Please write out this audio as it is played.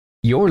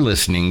You're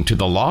listening to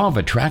the Law of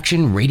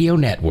Attraction Radio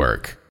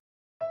Network.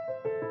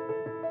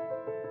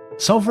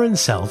 Sovereign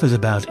Self is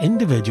about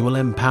individual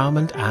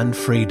empowerment and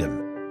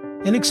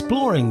freedom. In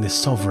exploring this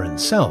sovereign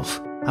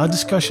self, our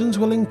discussions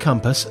will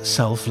encompass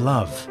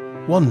self-love,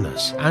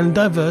 oneness, and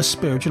diverse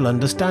spiritual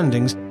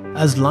understandings,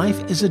 as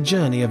life is a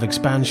journey of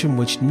expansion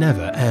which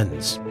never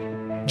ends.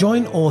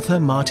 Join author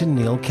Martin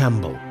Neil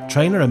Campbell,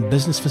 trainer and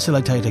business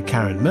facilitator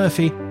Karen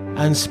Murphy,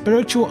 and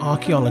spiritual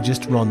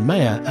archaeologist Ron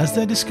Mayer as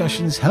their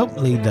discussions help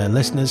lead their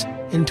listeners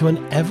into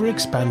an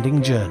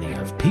ever-expanding journey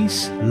of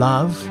peace,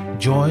 love,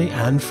 joy,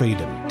 and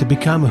freedom to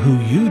become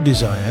who you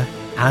desire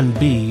and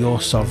be your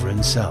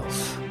sovereign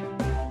self.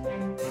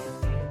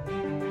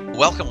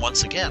 Welcome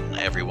once again,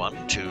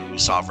 everyone, to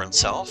Sovereign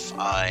Self.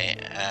 I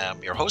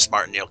am your host,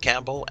 Martin Neil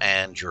Campbell,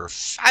 and your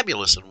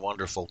fabulous and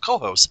wonderful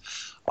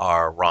co-hosts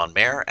are Ron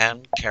Mayer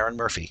and Karen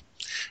Murphy.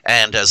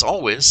 And as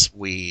always,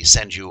 we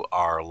send you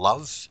our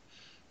love,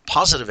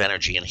 positive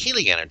energy, and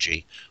healing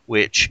energy,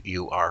 which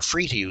you are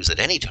free to use at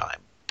any time,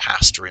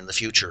 past or in the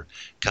future,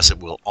 because it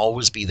will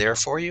always be there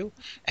for you,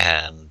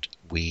 and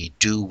we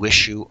do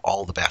wish you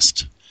all the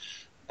best.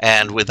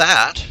 And with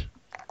that,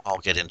 I'll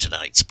get into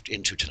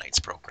tonight's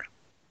program.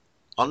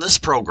 On this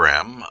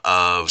program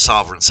of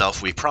Sovereign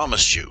Self, we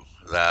promised you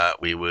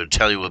that we would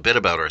tell you a bit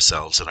about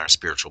ourselves and our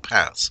spiritual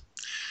paths.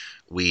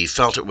 We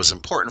felt it was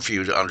important for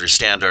you to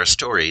understand our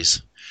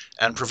stories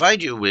and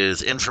provide you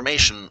with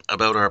information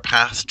about our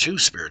path to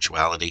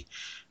spirituality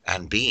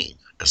and being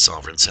a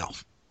sovereign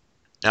self.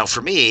 Now,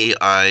 for me,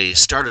 I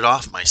started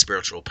off my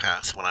spiritual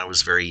path when I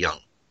was very young.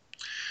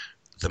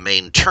 The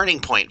main turning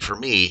point for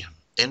me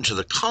into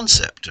the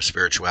concept of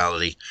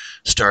spirituality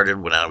started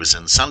when I was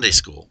in Sunday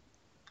school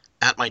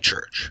at my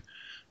church.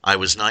 I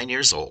was 9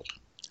 years old.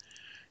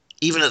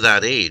 Even at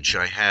that age,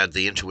 I had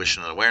the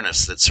intuition and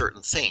awareness that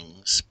certain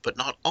things, but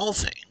not all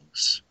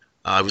things,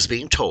 I was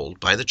being told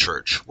by the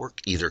church were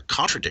either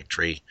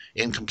contradictory,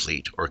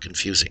 incomplete, or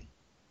confusing.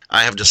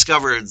 I have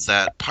discovered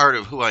that part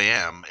of who I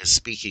am is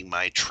speaking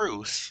my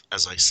truth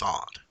as I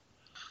saw it.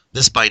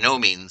 This by no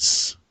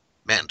means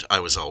meant I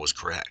was always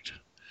correct,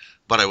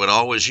 but I would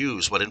always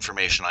use what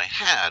information I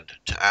had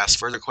to ask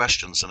further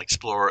questions and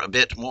explore a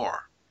bit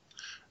more,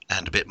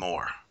 and a bit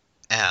more,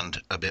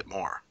 and a bit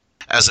more.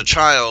 As a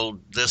child,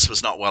 this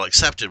was not well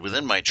accepted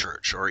within my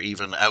church or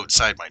even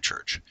outside my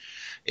church.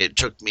 It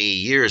took me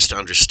years to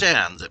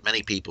understand that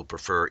many people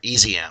prefer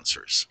easy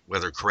answers,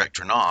 whether correct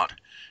or not,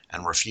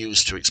 and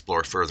refuse to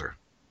explore further.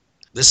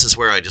 This is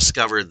where I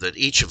discovered that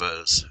each of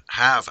us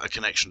have a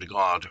connection to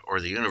God, or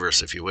the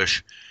universe if you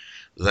wish,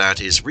 that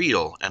is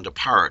real and a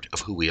part of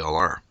who we all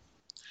are.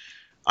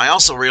 I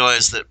also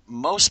realized that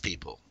most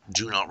people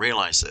do not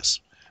realize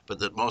this, but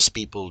that most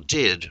people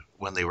did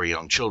when they were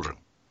young children.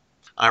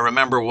 I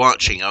remember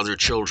watching other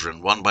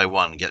children, one by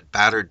one, get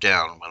battered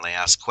down when they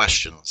asked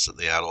questions that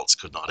the adults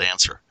could not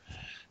answer.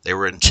 They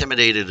were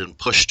intimidated and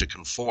pushed to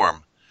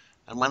conform,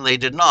 and when they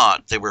did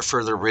not, they were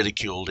further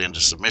ridiculed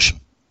into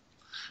submission.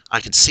 I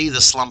could see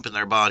the slump in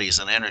their bodies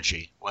and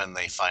energy when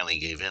they finally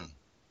gave in.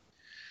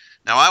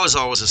 Now, I was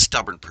always a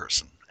stubborn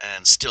person,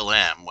 and still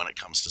am when it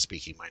comes to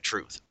speaking my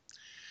truth.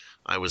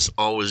 I was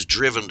always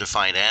driven to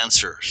find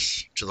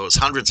answers to those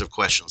hundreds of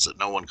questions that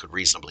no one could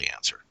reasonably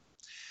answer.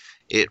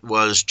 It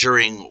was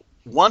during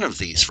one of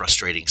these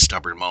frustrating,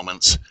 stubborn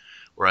moments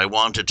where I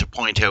wanted to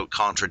point out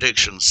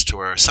contradictions to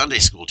our Sunday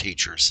school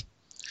teachers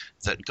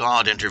that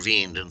God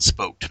intervened and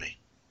spoke to me.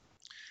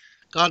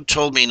 God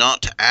told me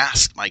not to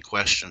ask my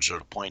questions or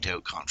to point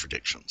out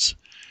contradictions,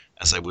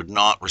 as I would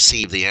not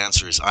receive the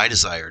answers I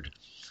desired,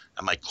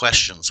 and my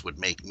questions would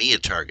make me a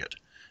target,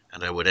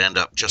 and I would end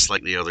up just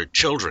like the other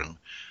children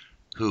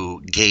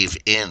who gave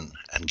in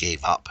and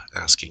gave up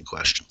asking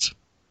questions.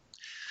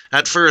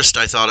 At first,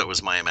 I thought it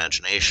was my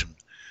imagination,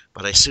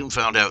 but I soon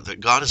found out that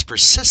God is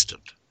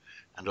persistent,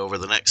 and over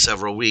the next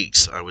several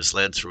weeks, I was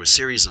led through a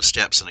series of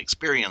steps and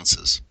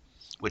experiences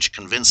which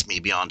convinced me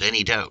beyond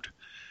any doubt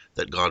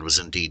that God was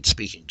indeed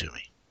speaking to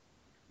me.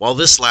 While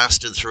this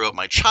lasted throughout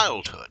my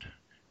childhood,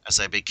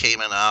 as I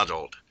became an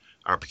adult,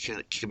 our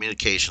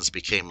communications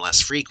became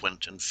less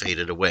frequent and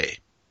faded away.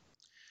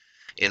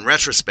 In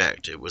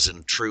retrospect, it was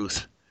in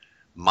truth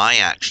my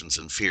actions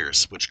and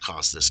fears which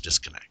caused this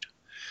disconnect,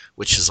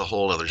 which is a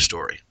whole other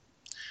story.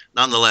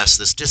 Nonetheless,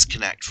 this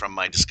disconnect from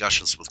my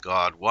discussions with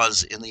God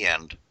was, in the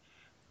end,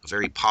 a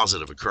very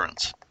positive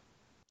occurrence.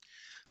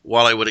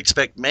 While I would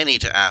expect many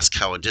to ask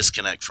how a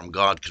disconnect from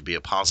God could be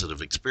a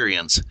positive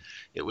experience,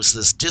 it was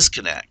this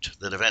disconnect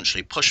that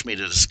eventually pushed me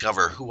to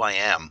discover who I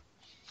am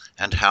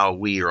and how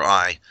we or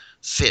I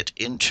fit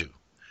into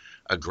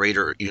a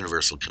greater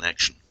universal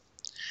connection.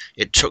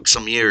 It took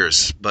some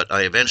years, but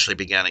I eventually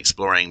began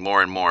exploring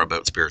more and more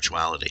about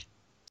spirituality.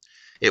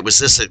 It was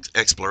this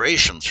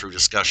exploration through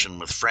discussion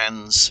with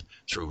friends,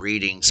 through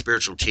reading,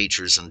 spiritual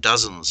teachers, and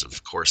dozens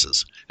of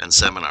courses and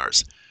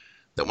seminars,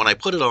 that when I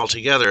put it all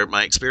together,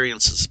 my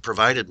experiences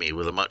provided me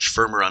with a much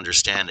firmer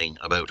understanding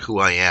about who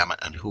I am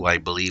and who I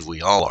believe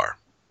we all are.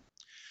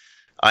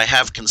 I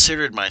have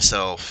considered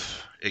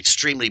myself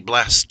extremely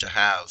blessed to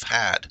have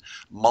had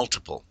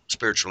multiple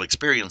spiritual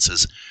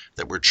experiences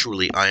that were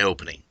truly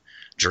eye-opening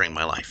during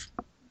my life.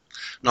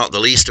 Not the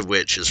least of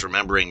which is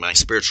remembering my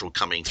spiritual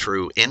coming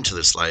through into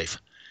this life,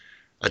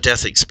 a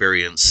death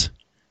experience,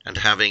 and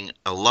having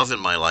a love in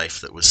my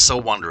life that was so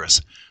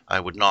wondrous I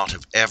would not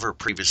have ever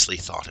previously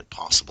thought it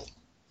possible.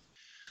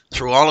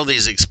 Through all of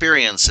these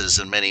experiences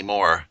and many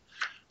more,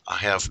 I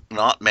have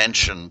not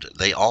mentioned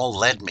they all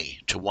led me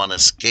to one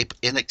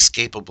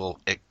inescapable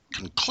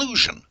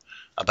conclusion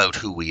about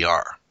who we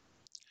are.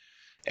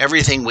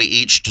 Everything we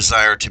each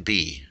desire to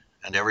be,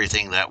 and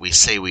everything that we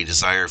say we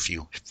desire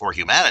for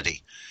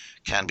humanity,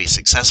 can be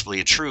successfully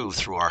achieved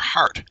through our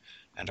heart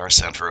and our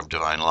center of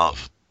divine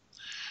love,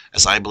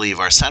 as I believe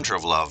our center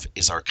of love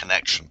is our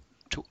connection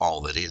to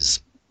all that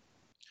is.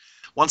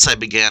 Once I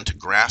began to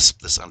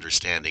grasp this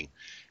understanding,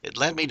 it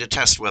led me to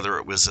test whether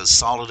it was as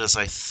solid as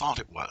I thought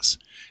it was,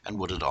 and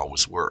would it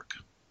always work.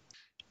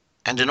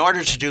 And in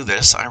order to do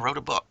this, I wrote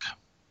a book.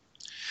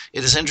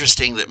 It is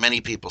interesting that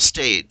many people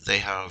state they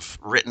have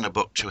written a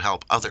book to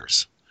help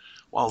others.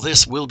 While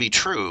this will be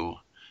true,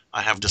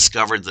 I have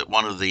discovered that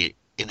one of the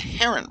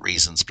inherent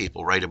reasons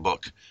people write a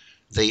book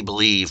they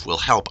believe will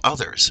help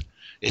others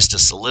is to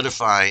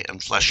solidify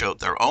and flesh out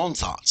their own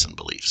thoughts and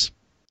beliefs.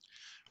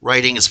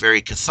 Writing is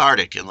very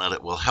cathartic in that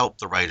it will help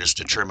the writers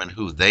determine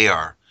who they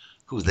are,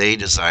 who they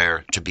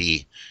desire to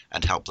be,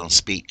 and help them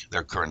speak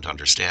their current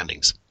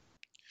understandings.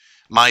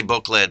 My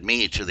book led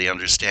me to the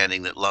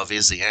understanding that love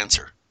is the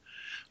answer,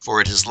 for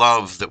it is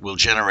love that will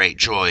generate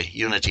joy,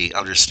 unity,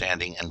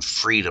 understanding, and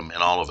freedom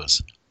in all of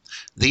us.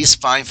 These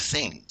 5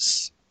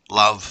 things,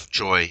 love,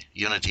 joy,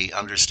 unity,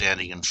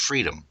 understanding, and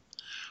freedom,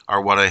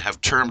 are what I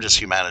have termed as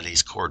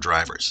humanity's core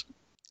drivers.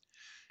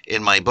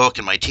 In my book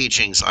and my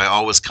teachings, I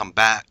always come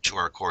back to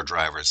our core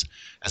drivers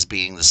as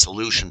being the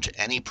solution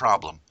to any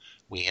problem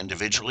we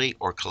individually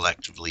or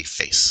collectively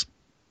face.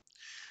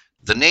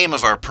 The name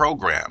of our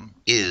program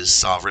is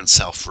Sovereign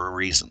Self for a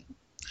reason.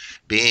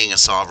 Being a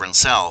sovereign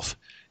self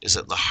is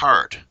at the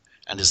heart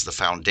and is the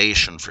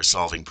foundation for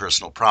solving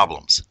personal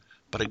problems,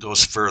 but it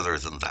goes further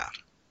than that.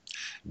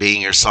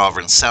 Being your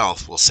sovereign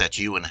self will set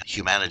you and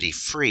humanity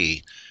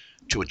free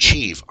to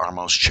achieve our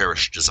most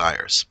cherished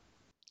desires.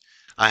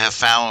 I have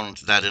found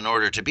that in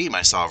order to be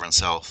my sovereign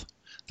self,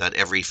 that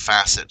every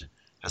facet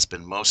has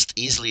been most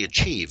easily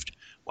achieved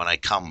when I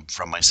come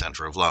from my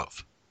center of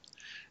love.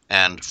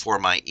 And for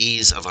my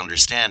ease of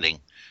understanding,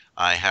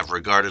 I have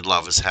regarded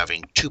love as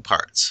having 2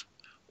 parts.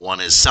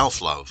 One is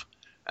self-love,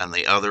 and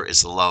the other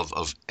is the love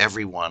of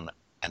everyone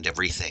and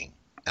everything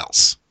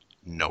else,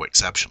 no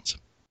exceptions.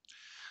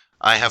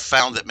 I have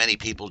found that many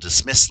people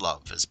dismiss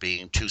love as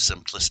being too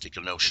simplistic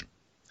a notion.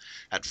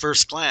 At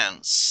first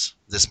glance,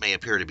 this may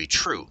appear to be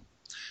true.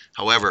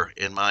 However,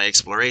 in my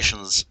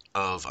explorations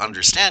of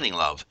understanding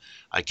love,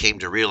 I came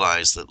to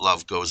realize that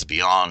love goes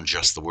beyond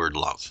just the word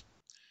love.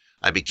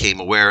 I became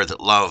aware that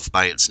love,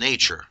 by its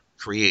nature,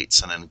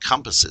 creates and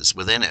encompasses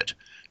within it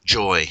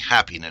joy,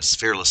 happiness,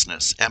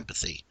 fearlessness,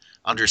 empathy,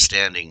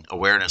 understanding,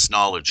 awareness,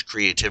 knowledge,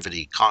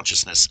 creativity,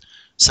 consciousness,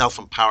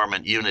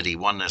 self-empowerment, unity,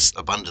 oneness,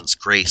 abundance,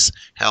 grace,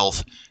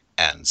 health,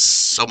 and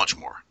so much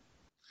more.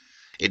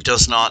 It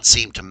does not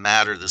seem to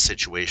matter the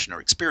situation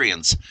or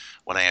experience.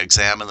 When I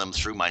examine them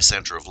through my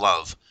center of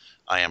love,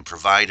 I am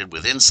provided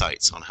with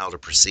insights on how to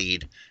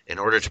proceed in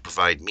order to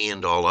provide me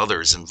and all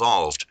others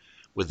involved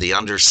with the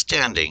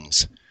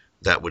understandings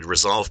that would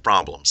resolve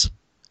problems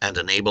and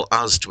enable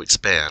us to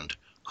expand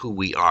who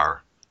we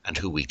are and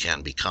who we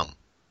can become.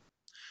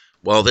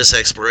 While this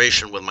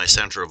exploration with my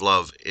center of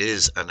love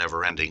is a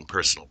never-ending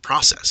personal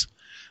process,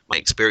 my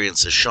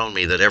experience has shown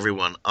me that every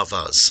one of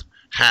us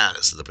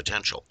has the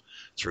potential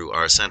through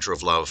our center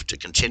of love to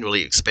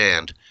continually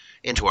expand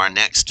into our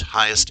next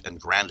highest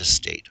and grandest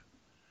state.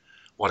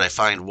 What I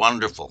find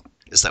wonderful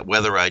is that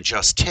whether I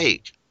just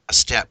take a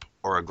step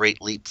or a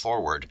great leap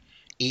forward,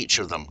 each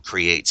of them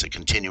creates a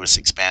continuous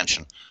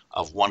expansion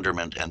of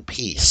wonderment and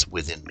peace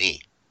within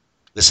me.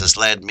 This has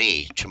led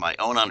me to my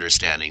own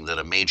understanding that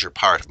a major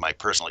part of my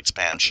personal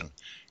expansion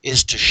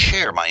is to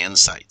share my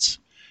insights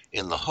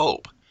in the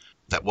hope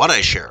that what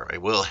I share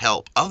will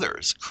help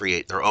others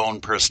create their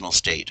own personal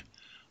state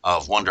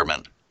of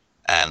wonderment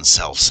and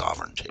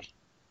self-sovereignty.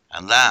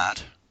 And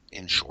that,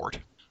 in short,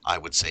 I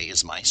would say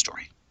is my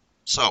story.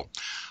 So,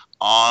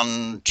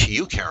 on to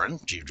you, Karen.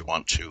 Do you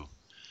want to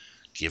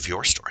give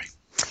your story?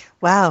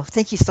 Wow,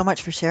 thank you so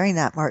much for sharing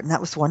that, Martin.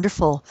 That was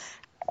wonderful.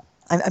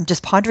 I'm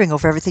just pondering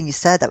over everything you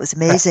said. That was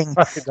amazing.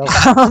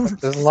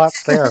 There's a lot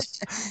there.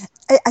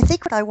 I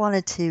think what I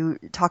wanted to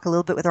talk a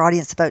little bit with our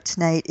audience about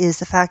tonight is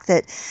the fact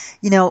that,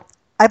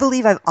 I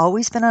believe I've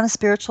always been on a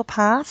spiritual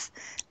path,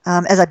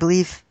 as I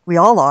believe we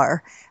all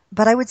are.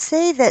 But I would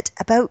say that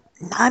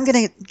I'm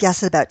going to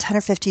guess it about 10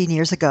 or 15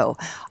 years ago,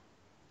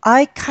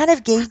 I kind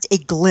of gained a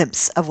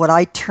glimpse of what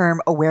I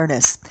term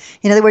awareness.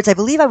 In other words, I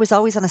believe I was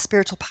always on a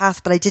spiritual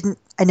path, but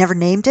I never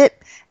named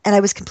it. And I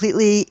was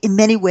completely, in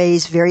many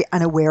ways, very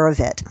unaware of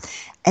it.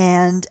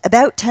 And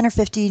about 10 or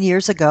 15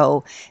 years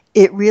ago,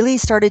 it really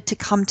started to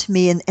come to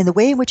me. And the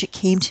way in which it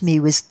came to me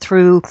was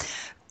through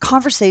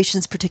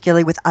conversations,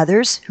 particularly with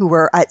others who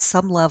were at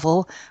some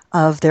level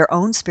of their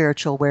own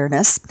spiritual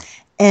awareness.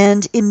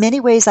 And in many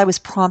ways, I was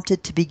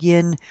prompted to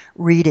begin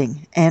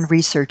reading and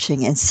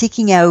researching and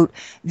seeking out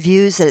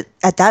views that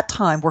at that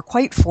time were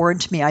quite foreign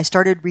to me. I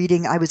started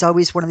reading, I was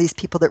always one of these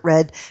people that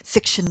read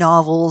fiction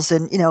novels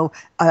and,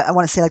 I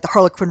want to say like the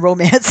Harlequin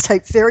romance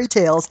type fairy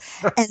tales.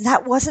 And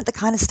that wasn't the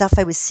kind of stuff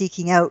I was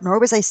seeking out, nor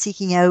was I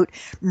seeking out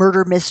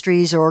murder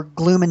mysteries or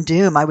gloom and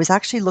doom. I was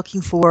actually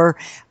looking for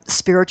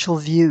spiritual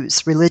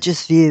views,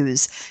 religious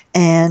views,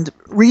 and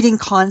reading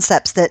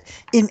concepts that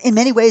in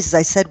many ways, as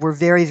I said, were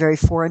very, very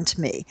foreign to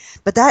me.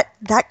 But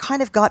that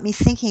kind of got me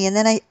thinking. And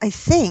then I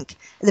think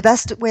the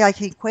best way I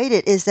can equate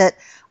it is that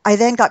I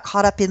then got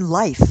caught up in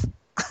life.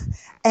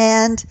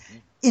 And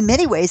in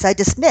many ways, I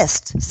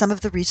dismissed some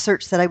of the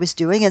research that I was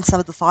doing and some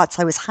of the thoughts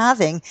I was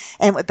having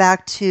and went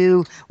back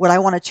to what I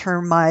want to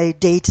term my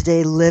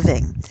day-to-day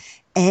living.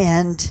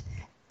 And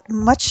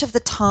much of the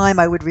time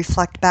I would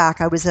reflect back.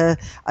 I was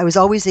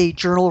always a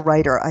journal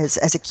writer.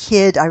 As a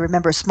kid, I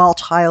remember a small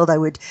child, I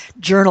would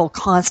journal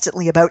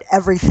constantly about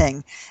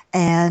everything.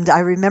 And I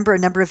remember a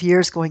number of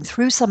years going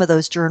through some of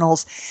those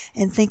journals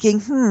and thinking,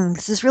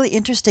 this is really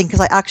interesting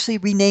because I actually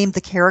renamed the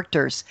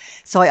characters.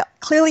 So I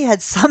clearly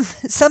had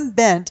some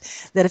bent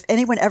that if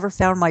anyone ever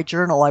found my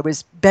journal, I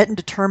was bent and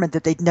determined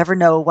that they'd never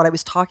know what I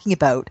was talking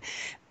about.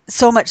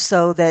 So much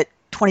so that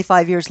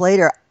 25 years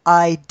later,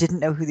 I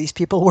didn't know who these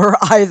people were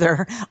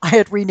either. I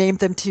had renamed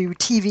them to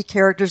TV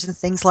characters and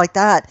things like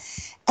that.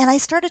 And I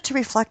started to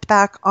reflect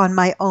back on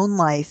my own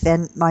life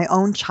and my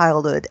own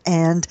childhood.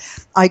 And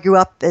I grew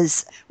up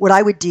as what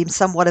I would deem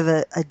somewhat of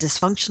a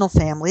dysfunctional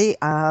family.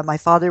 My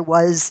father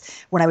was,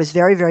 when I was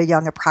very, very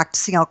young, a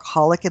practicing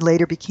alcoholic and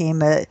later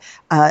became a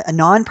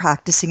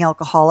non-practicing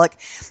alcoholic.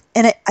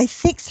 And I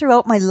think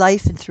throughout my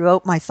life and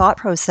throughout my thought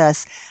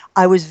process,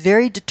 I was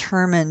very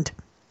determined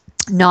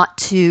not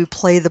to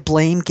play the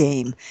blame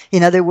game.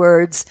 In other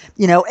words,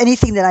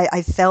 anything that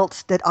I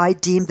felt that I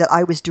deemed that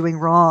I was doing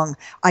wrong,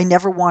 I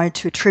never wanted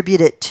to attribute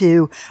it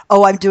to,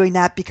 I'm doing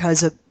that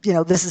because of,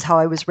 this is how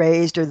I was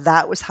raised or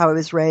that was how I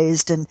was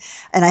raised. And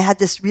I had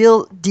this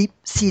real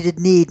deep-seated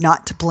need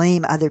not to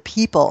blame other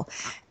people.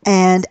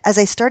 And as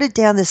I started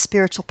down this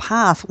spiritual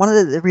path, one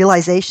of the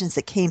realizations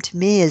that came to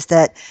me is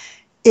that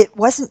it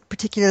wasn't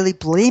particularly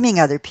blaming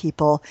other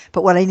people,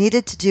 but what I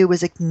needed to do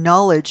was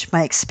acknowledge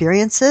my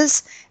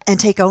experiences and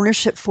take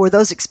ownership for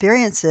those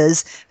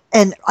experiences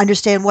and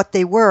understand what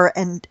they were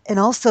and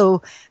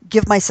also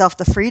give myself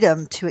the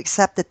freedom to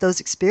accept that those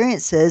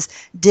experiences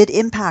did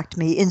impact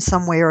me in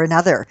some way or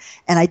another.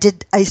 And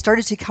I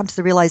started to come to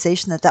the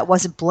realization that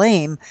wasn't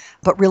blame,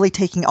 but really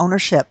taking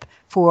ownership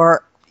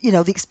for,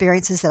 the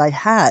experiences that I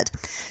had.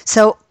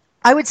 So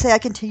I would say I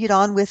continued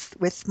on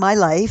with my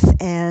life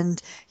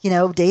and,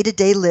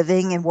 day-to-day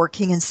living and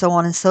working and so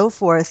on and so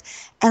forth.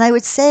 And I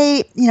would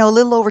say, a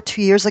little over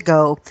 2 years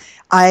ago,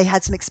 I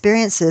had some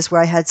experiences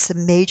where I had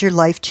some major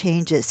life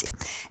changes.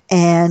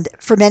 And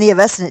for many of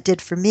us, and it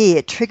did for me,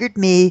 it triggered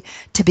me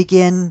to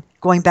begin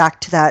going back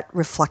to that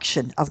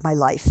reflection of my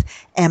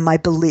life and my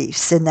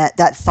beliefs and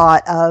that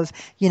thought of,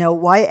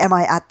 why am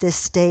I at this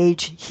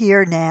stage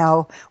here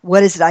now?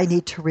 What is it I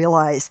need to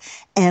realize?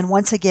 And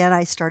once again,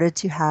 I started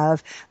to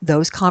have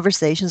those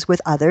conversations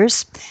with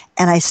others,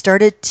 and I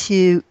started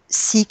to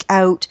seek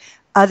out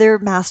other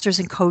masters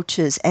and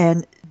coaches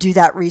and do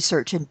that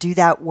research and do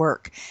that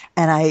work.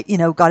 And I,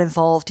 got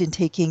involved in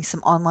taking some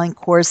online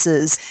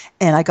courses,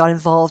 and I got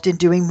involved in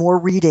doing more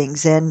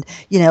readings and,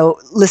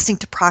 listening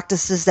to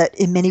practices that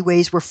in many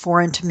ways were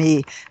foreign to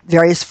me,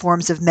 various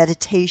forms of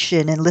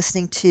meditation and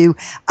listening to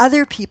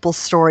other people's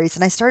stories.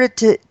 And I started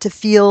to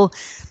feel,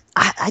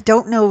 I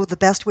don't know the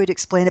best way to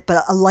explain it,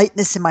 but a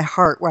lightness in my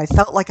heart where I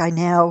felt like I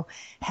now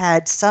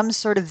had some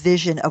sort of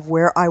vision of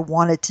where I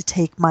wanted to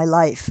take my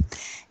life.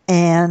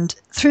 And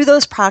through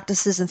those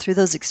practices and through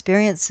those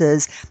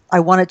experiences, I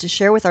wanted to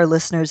share with our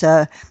listeners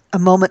a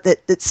moment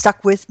that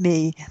stuck with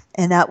me.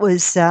 And that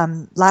was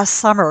last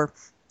summer.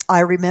 I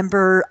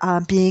remember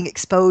being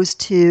exposed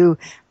to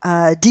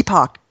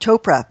Deepak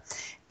Chopra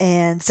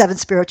and 7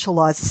 Spiritual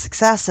Laws of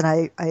Success. And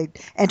I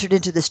entered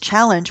into this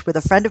challenge with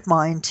a friend of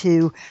mine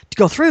to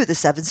go through the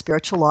 7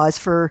 Spiritual Laws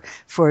for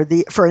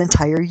an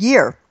entire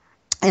year.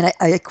 And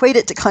I equate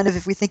it to kind of,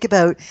 if we think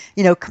about,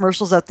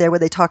 commercials out there where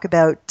they talk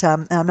about,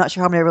 and I'm not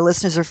sure how many of our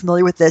listeners are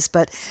familiar with this,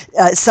 but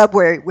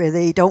Subway, where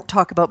they don't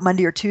talk about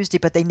Monday or Tuesday,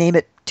 but they name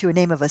it to a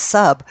name of a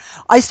sub.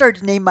 I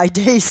started to name my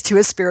days to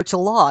a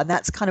spiritual law, and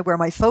that's kind of where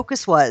my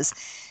focus was.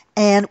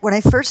 And when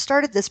I first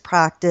started this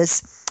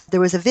practice,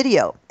 there was a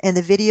video, and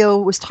the video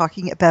was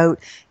talking about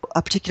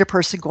a particular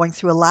person going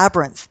through a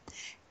labyrinth.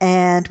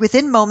 And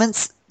within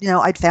moments,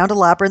 I'd found a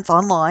labyrinth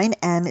online,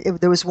 and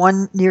there was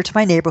one near to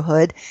my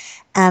neighborhood.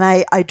 And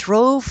I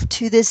drove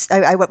to this,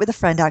 I went with a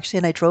friend actually,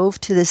 and I drove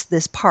to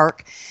this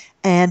park,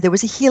 and there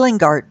was a healing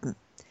garden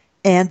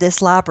and this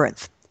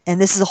labyrinth.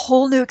 And this is a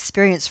whole new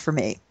experience for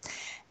me.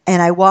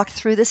 And I walked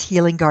through this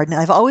healing garden.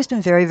 I've always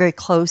been very, very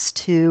close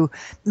to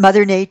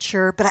Mother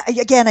Nature, but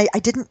I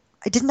didn't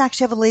I didn't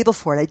actually have a label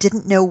for it. I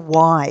didn't know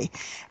why.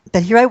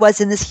 But here I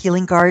was in this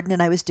healing garden,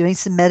 and I was doing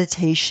some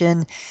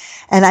meditation,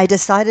 and I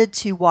decided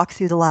to walk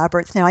through the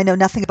labyrinth. Now, I know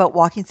nothing about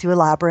walking through a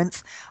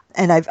labyrinth,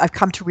 and I've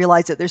come to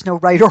realize that there's no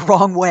right or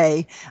wrong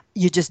way.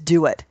 You just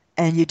do it,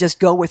 and you just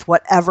go with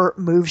whatever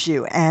moves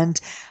you. And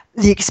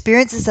the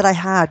experiences that I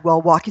had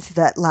while walking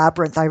through that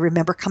labyrinth, I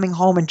remember coming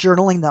home and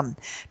journaling them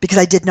because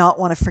I did not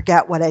want to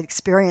forget what I'd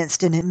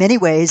experienced. And in many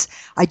ways,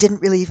 I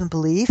didn't really even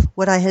believe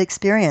what I had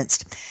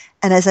experienced.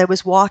 And as I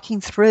was walking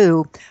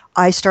through,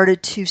 I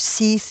started to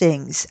see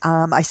things.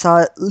 I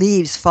saw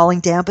leaves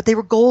falling down, but they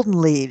were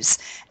golden leaves.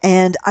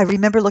 And I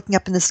remember looking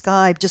up in the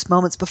sky just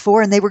moments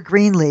before, and they were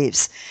green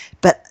leaves.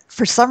 But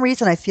for some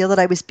reason, I feel that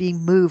I was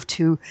being moved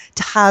to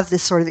have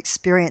this sort of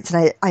experience.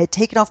 And I had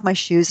taken off my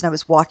shoes, and I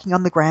was walking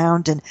on the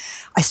ground, and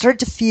I started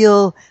to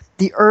feel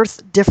the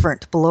earth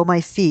different below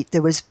my feet.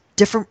 There was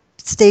different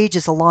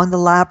stages along the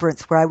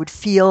labyrinth where I would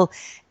feel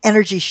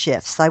energy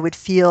shifts. I would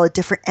feel a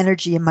different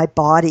energy in my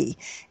body.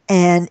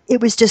 And it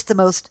was just the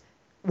most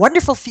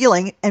wonderful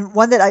feeling, and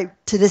one that I,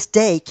 to this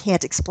day,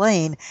 can't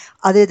explain,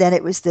 other than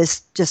it was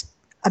this just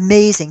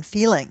amazing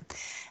feeling.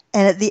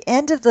 And at the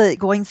end of the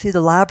going through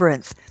the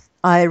labyrinth,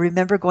 I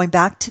remember going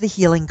back to the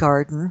healing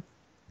garden,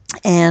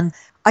 and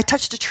I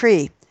touched a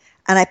tree,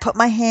 and I put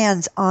my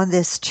hands on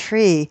this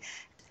tree.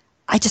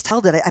 I just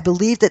held it. I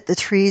believed that the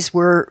trees we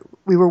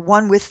were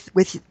one with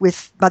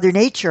Mother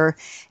Nature,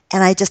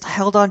 and I just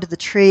held onto the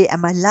tree, and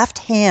my left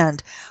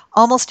hand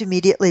almost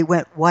immediately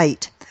went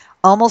white,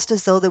 almost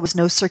as though there was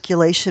no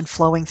circulation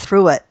flowing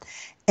through it.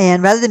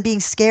 And rather than being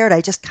scared,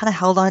 I just kind of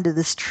held onto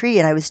this tree,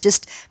 and I was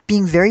just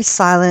being very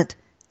silent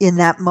in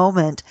that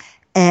moment.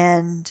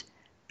 And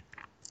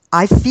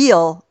I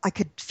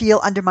could feel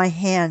under my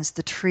hands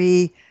the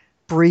tree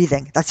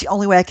breathing. That's the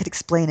only way I could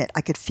explain it.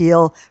 I could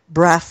feel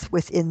breath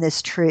within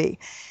this tree.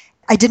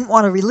 I didn't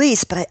want to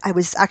release, but I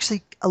was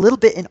actually a little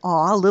bit in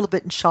awe, a little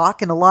bit in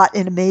shock, and a lot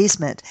in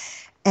amazement.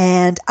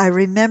 And I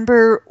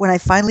remember when I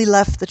finally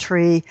left the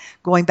tree,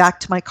 going back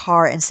to my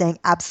car and saying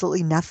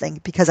absolutely nothing,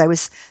 because I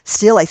was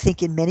still, I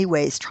think, in many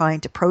ways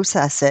trying to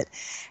process it.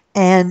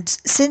 And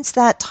since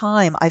that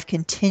time, I've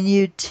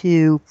continued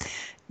to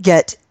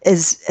get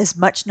as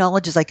much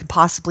knowledge as I can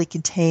possibly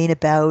contain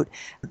about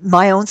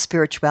my own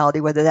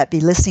spirituality, whether that be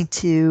listening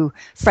to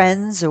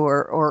friends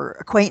or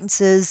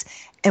acquaintances.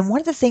 And one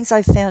of the things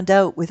I found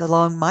out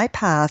along my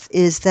path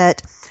is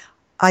that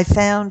I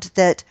found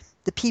that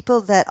the people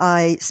that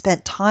I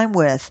spent time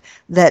with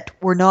that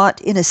were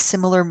not in a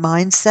similar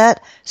mindset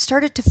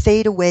started to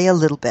fade away a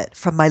little bit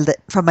from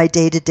my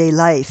day-to-day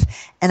life.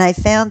 And I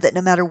found that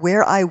no matter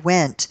where I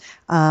went,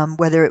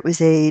 whether it was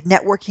a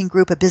networking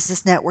group, a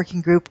business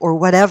networking group, or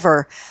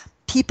whatever,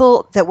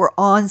 people that were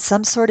on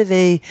some sort of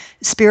a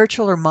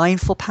spiritual or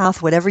mindful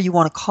path, whatever you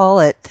want to call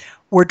it,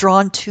 were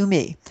drawn to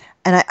me.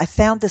 And I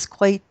found this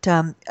quite,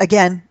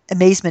 again,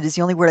 amazement is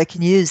the only word I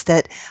can use,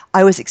 that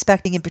I was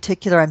expecting in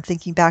particular. I'm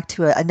thinking back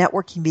to a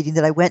networking meeting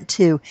that I went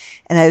to,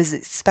 and I was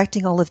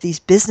expecting all of these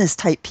business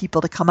type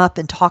people to come up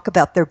and talk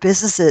about their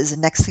businesses. And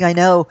next thing I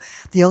know,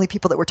 the only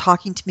people that were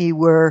talking to me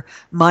were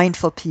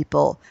mindful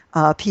people,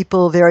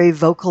 people very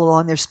vocal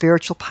along their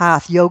spiritual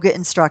path, yoga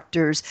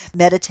instructors,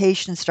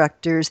 meditation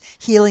instructors,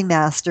 healing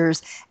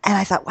masters. And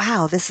I thought,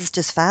 wow, this is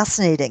just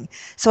fascinating.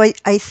 So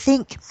I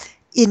think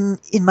in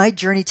my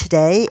journey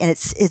today, and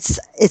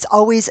it's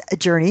always a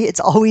journey,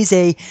 it's always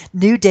a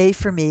new day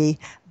for me,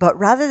 but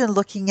rather than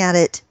looking at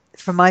it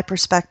from my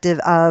perspective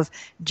of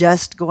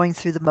just going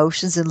through the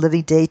motions and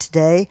living day to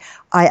day,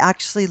 I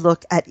actually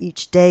look at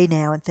each day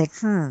now and think,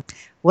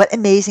 what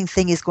amazing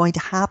thing is going to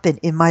happen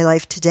in my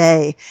life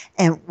today,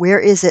 and where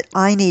is it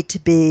I need to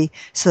be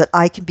so that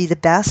I can be the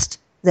best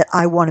that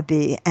I want to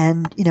be.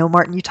 And,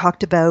 Martin, you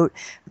talked about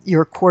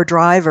your core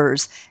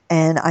drivers,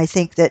 and I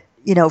think that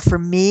for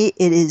me,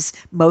 it is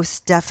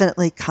most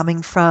definitely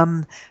coming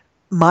from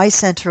my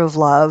center of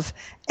love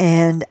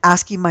and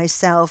asking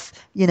myself,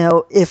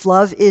 if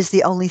love is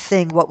the only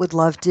thing, what would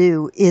love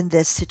do in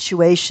this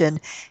situation?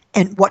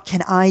 And what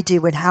can I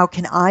do, and how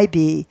can I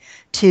be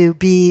to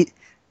be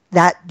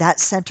that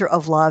center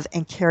of love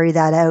and carry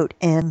that out?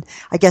 And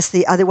I guess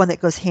the other one that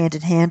goes hand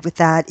in hand with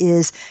that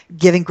is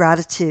giving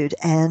gratitude.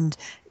 And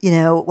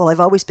I've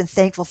always been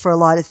thankful for a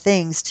lot of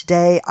things.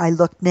 Today, I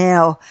look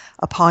now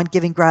upon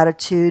giving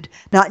gratitude,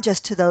 not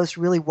just to those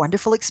really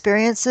wonderful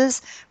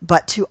experiences,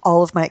 but to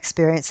all of my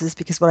experiences,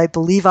 because what I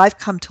believe I've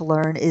come to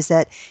learn is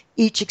that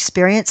each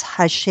experience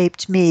has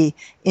shaped me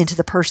into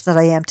the person that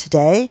I am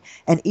today,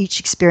 and each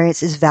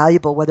experience is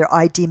valuable, whether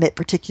I deem it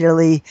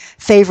particularly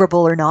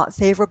favorable or not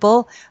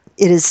favorable.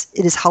 It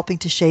is helping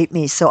to shape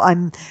me. So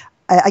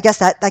I guess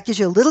that gives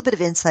you a little bit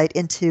of insight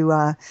into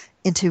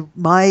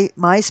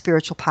my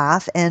spiritual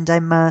path, and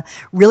I'm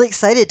really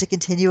excited to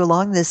continue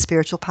along this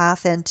spiritual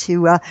path and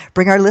to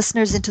bring our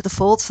listeners into the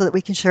fold so that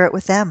we can share it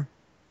with them.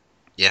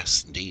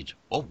 Yes, indeed.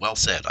 Oh, well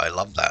said. I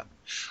love that.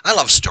 I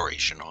love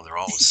stories. They're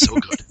always so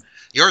good.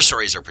 Your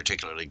stories are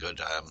particularly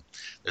good.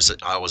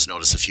 I always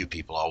notice a few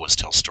people always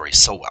tell stories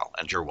so well,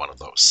 and you're one of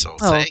those. So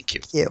thank you.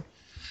 Thank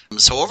you.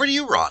 So over to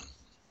you, Ron.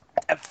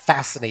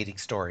 fascinating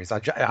stories.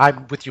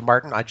 I'm with you,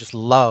 Martin. I just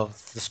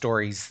love the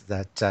stories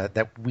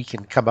that we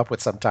can come up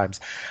with sometimes.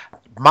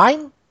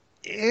 Mine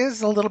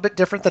is a little bit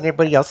different than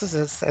everybody else's,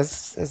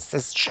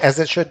 as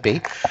it should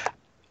be.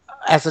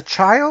 As a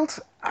child,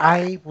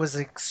 I was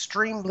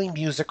extremely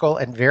musical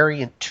and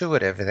very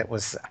intuitive, and it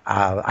was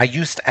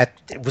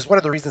it was one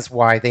of the reasons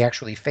why they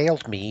actually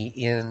failed me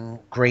in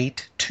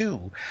grade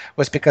 2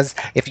 was because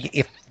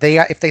if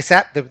they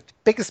sat, the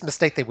biggest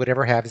mistake they would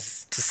ever have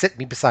is to sit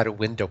me beside a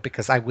window,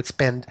 because I would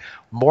spend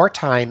more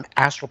time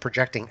astral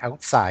projecting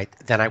outside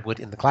than I would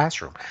in the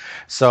classroom.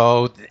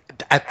 So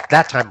at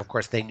that time, of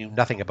course, they knew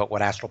nothing about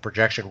what astral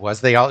projection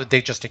was.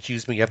 They just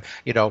accused me of,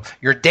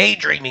 you're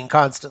daydreaming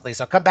constantly,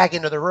 so come back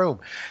into the room.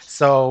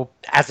 So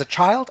as a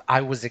child, I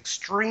was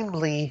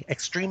extremely,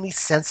 extremely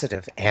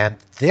sensitive, and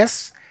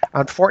this,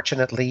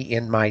 unfortunately,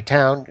 in my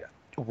town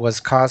was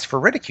cause for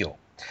ridicule.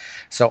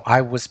 So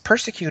I was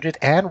persecuted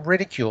and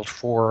ridiculed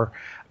for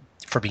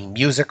being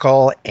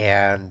musical,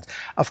 and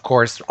of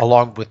course,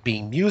 along with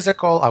being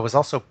musical, I was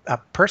also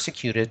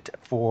persecuted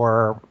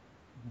for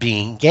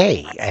being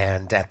gay,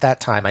 and at that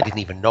time, I didn't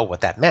even know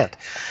what that meant.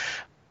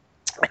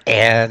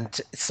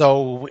 And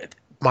so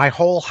my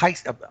whole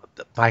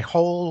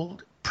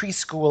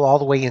preschool all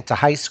the way into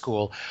high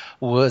school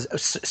was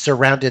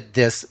surrounded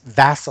this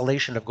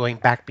vacillation of going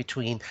back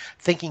between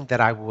thinking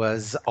that I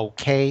was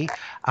okay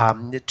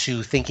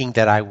to thinking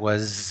that I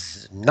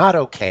was not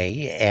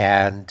okay,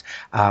 and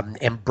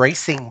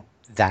embracing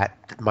that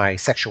my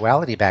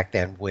sexuality back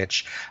then,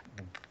 which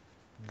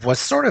was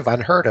sort of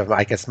unheard of.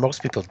 I guess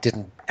most people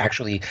didn't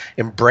actually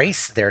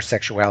embrace their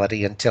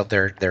sexuality until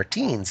their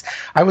teens.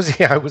 I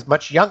was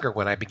much younger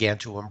when I began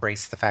to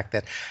embrace the fact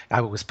that I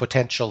was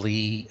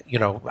potentially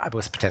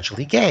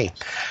gay.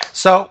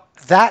 So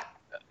that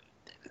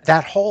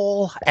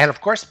whole, and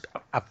of course,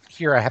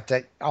 here I have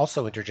to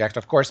also interject,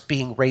 of course,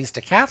 being raised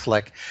a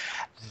Catholic,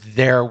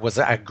 there was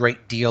a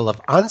great deal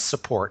of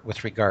unsupport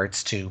with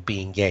regards to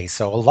being gay.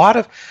 So a lot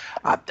of,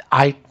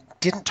 I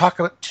didn't talk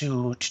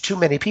to too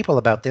many people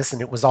about this,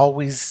 and it was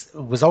always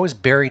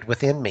buried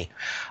within me.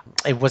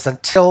 It was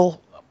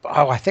until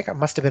I think I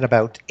must have been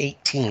about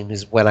 18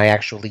 is when I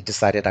actually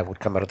decided I would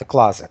come out of the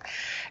closet.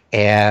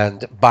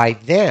 And by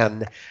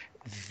then,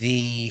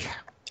 the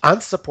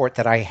unsupport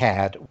that I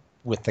had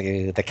with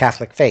the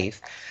Catholic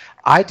faith,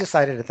 I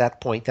decided at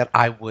that point that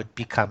I would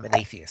become an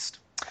atheist.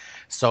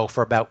 So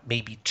for about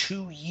maybe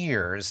 2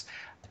 years,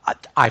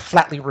 I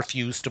flatly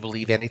refused to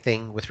believe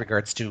anything with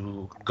regards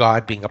to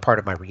God being a part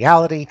of my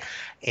reality.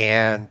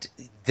 And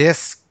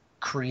this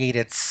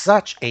created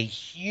such a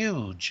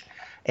huge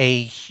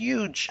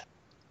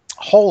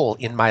hole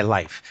in my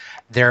life.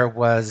 There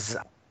was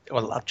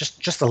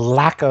just a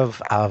lack of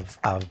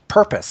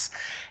purpose.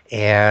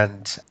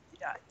 And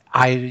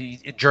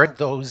during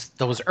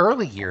those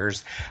early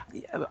years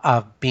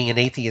of being an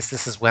atheist,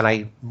 this is when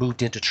I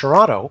moved into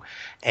Toronto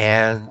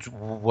and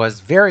was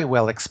very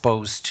well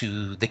exposed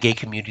to the gay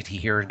community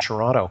here in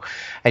Toronto.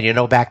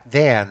 And back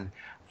then,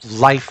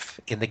 life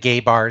in the gay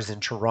bars in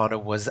Toronto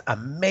was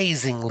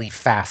amazingly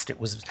fast.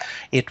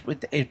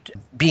 It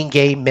being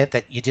gay meant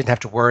that you didn't have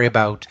to worry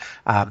about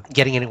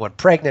getting anyone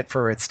pregnant,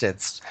 for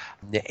instance,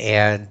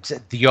 and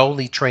the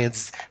only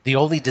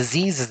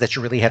diseases that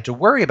you really had to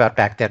worry about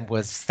back then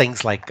was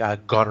things like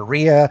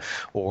gonorrhea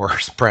or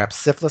perhaps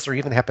syphilis or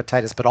even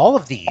hepatitis. But all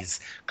of these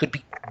could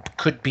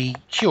be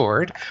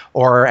cured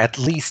or at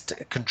least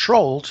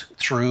controlled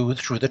through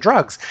the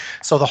drugs.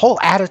 So the whole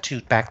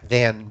attitude back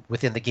then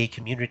within the gay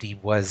community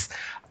was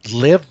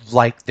live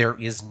like there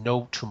is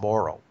no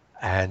tomorrow.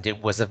 And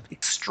it was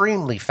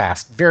extremely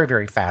fast, very,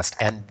 very fast.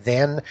 And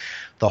then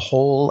the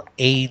whole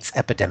AIDS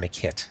epidemic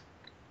hit.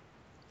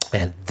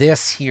 And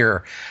this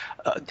here,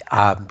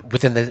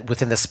 within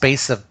the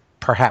space of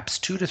perhaps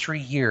 2 to 3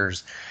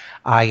 years,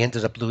 I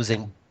ended up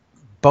losing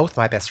both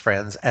my best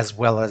friends, as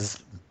well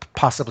as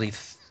possibly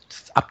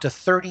up to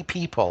 30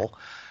 people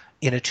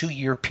in a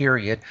 2-year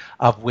period,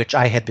 of which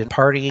I had been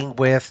partying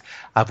with,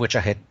 of which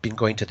I had been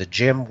going to the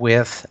gym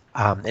with,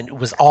 and it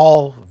was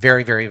all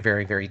very, very,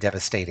 very, very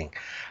devastating.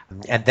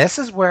 And this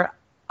is where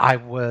I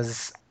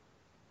was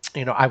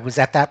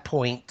at that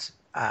point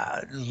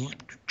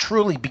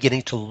truly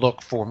beginning to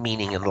look for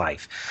meaning in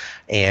life.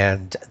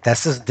 And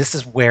this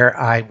is where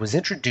I was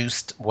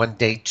introduced one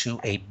day to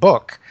a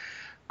book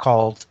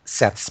called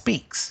Seth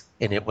Speaks.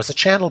 And it was a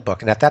channel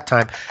book. And at that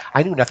time,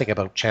 I knew nothing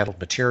about channeled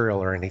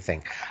material or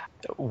anything.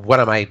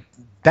 One of my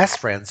best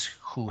friends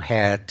who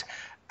had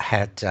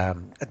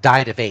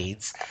died of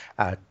AIDS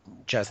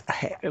just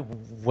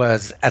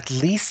was at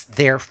least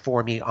there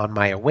for me on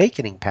my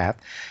awakening path.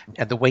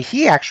 And the way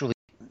he actually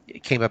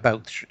came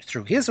about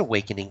through his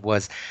awakening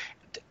was,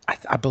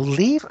 I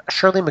believe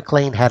Shirley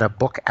MacLaine had a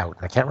book out.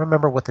 I can't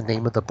remember what the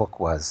name of the book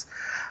was.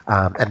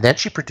 And then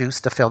she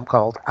produced a film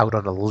called Out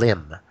on a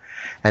Limb.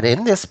 And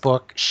in this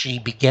book, she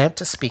began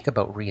to speak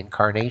about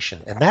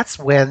reincarnation. And that's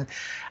when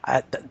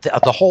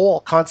the whole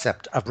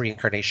concept of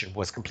reincarnation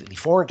was completely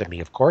foreign to me,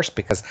 of course,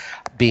 because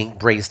being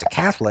raised a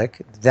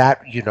Catholic,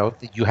 that,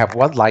 you have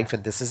one life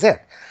and this is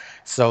it.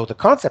 So the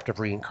concept of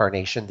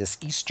reincarnation, this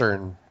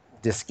Eastern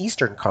this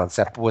Eastern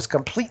concept was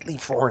completely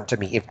foreign to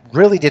me. It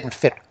really didn't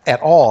fit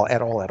at all,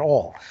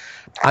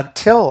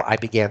 until I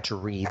began to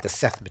read the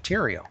Seth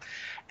material.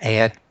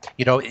 And,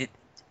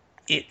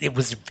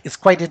 it's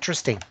quite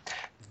interesting.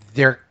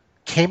 There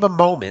came a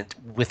moment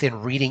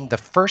within reading the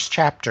first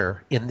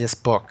chapter in this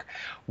book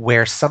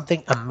where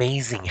something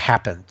amazing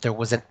happened. There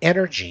was an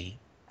energy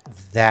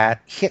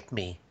that hit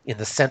me in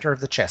the center of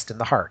the chest, in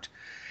the heart,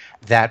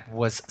 that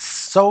was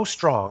so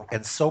strong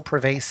and so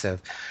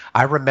pervasive.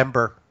 I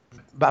remember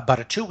about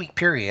a 2-week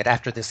period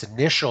after this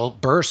initial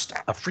burst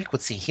of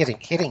frequency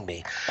hitting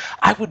me,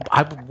 I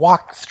would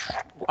walk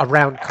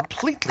around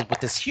completely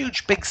with this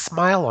huge big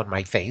smile on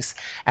my face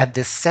and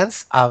this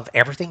sense of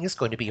everything is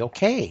going to be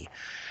okay.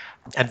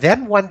 And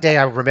then one day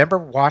I remember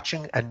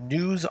watching a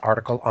news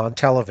article on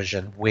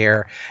television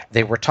where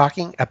they were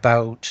talking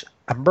about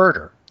a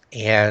murder,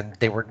 and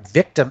they were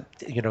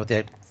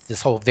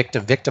this whole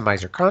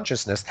victimizer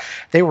consciousness.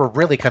 They were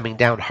really coming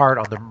down hard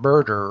on the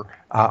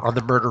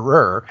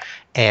murderer.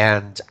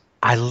 And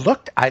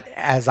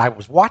as I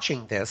was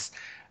watching this,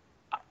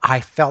 I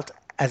felt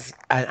as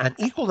an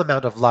equal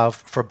amount of love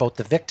for both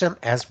the victim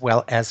as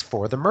well as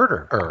for the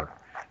murderer.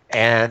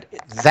 And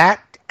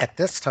that at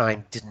this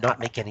time did not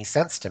make any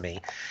sense to me.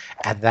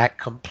 And that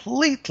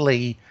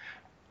completely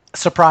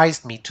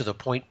surprised me to the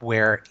point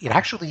where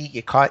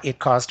it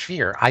caused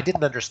fear. I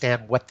didn't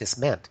understand what this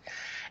meant.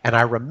 And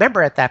I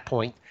remember at that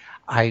point,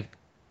 I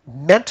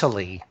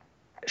mentally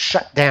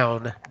shut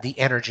down the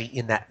energy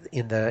in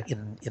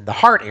the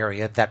heart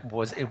area it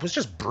was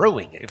just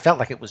brewing. It felt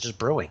like it was just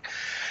brewing.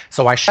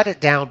 So I shut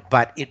it down,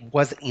 but it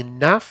was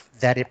enough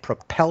that it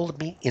propelled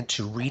me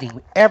into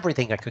reading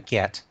everything I could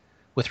get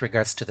with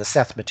regards to the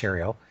Seth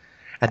material.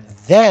 And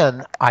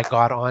then I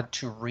got on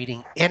to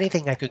reading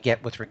anything I could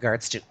get with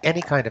regards to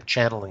any kind of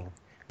channeling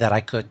that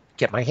I could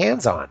get my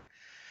hands on,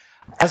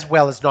 as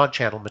well as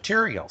non-channel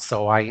material.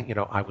 So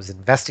I was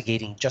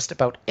investigating just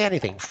about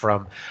anything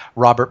from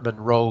Robert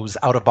Monroe's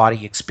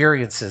out-of-body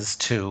experiences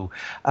to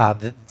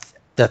the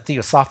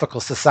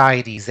Theosophical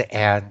Societies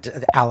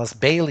and Alice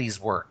Bailey's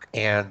work.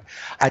 And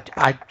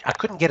I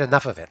couldn't get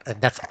enough of it. And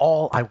that's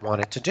all I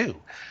wanted to do.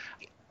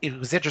 It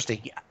was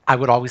interesting. I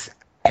would always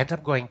end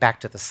up going back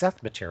to the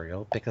Seth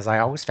material because I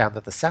always found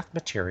that the Seth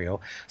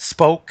material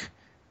spoke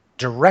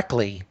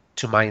directly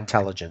to my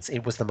intelligence.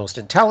 It was the most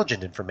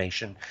intelligent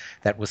information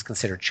that was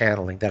considered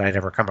channeling that I'd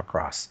ever come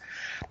across.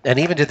 And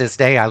even to this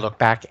day, I look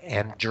back,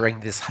 and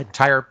during this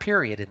entire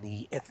period in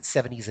the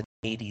 70s and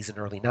 80s and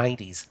early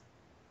 90s,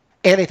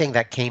 anything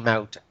that came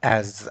out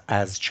as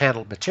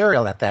channeled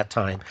material at that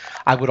time,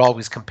 I would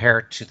always compare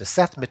it to the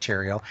Seth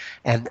material,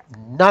 and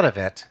none of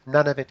it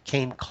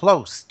came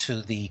close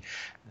to the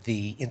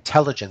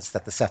intelligence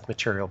that the Seth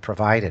material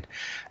provided.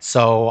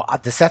 So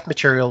the Seth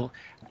material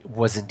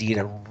was indeed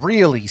a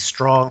really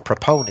strong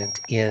proponent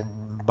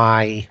in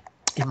my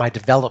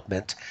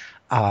development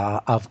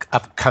of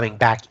coming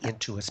back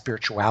into a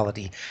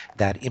spirituality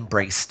that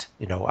embraced,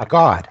 a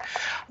God.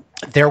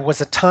 There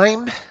was a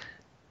time,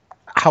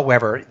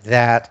 however,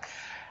 that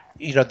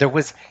there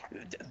was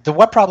the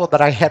one problem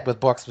that I had with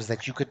books was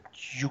that you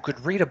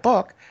could read a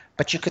book,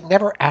 but you could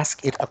never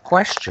ask it a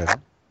question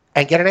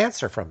and get an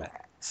answer from it.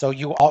 So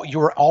you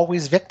were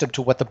always victim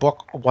to what the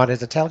book wanted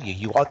to tell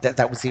you.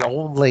 That was the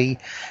only.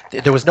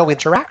 There was no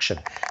interaction.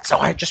 So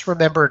I just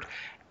remembered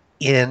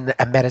in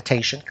a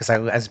meditation, because I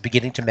was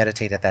beginning to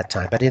meditate at that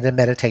time. But in a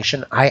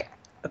meditation, I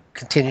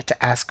continued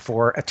to ask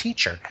for a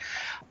teacher,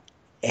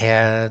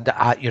 and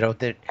I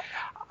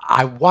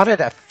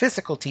wanted a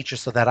physical teacher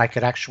so that I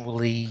could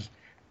actually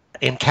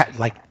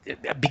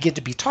begin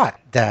to be taught.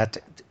 That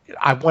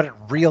I wanted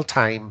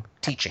real-time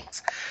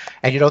teachings.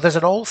 And there's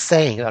an old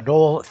saying, an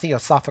old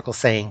theosophical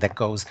saying that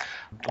goes,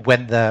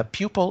 when the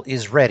pupil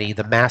is ready,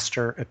 the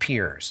master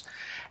appears.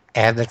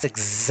 And that's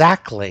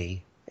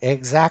exactly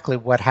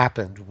what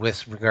happened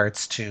with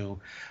regards to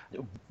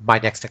my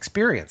next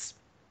experience.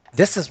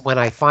 This is when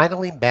I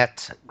finally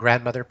met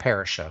Grandmother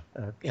Perisha,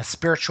 a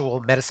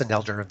spiritual medicine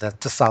elder of the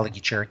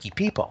Tsalagi Cherokee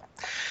people.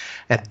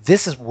 And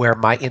this is where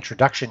my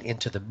introduction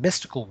into the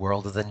mystical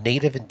world of the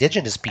native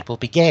indigenous people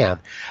began.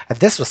 And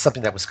this was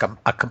something that was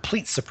a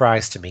complete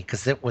surprise to me,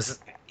 because it was,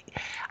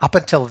 up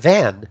until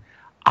then,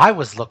 I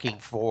was looking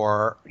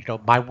for,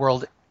 my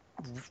world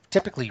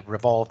typically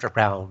revolved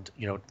around,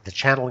 the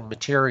channeling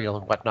material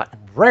and whatnot.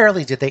 And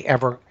rarely did they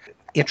ever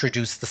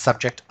introduce the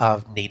subject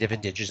of native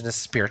indigenous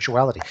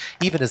spirituality.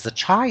 Even as a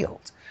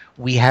child,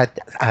 we had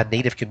a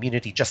native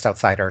community just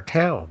outside our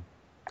town.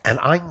 And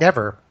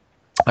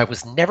I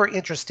was never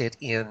interested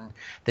in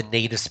the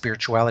native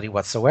spirituality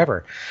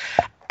whatsoever.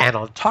 And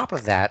on top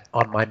of that,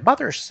 on my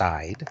mother's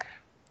side,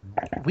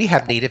 we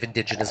have native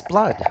indigenous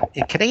blood,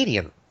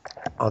 Canadian,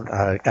 from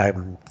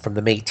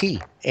the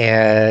Métis.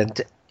 And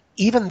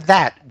even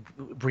that,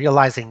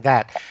 realizing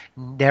that,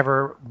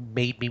 never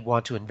made me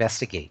want to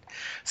investigate.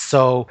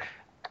 So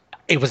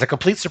it was a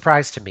complete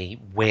surprise to me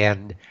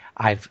when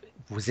I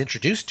was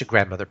introduced to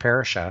Grandmother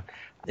Perisha.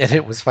 And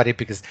it was funny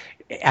because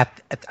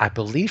I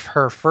believe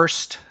her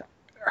first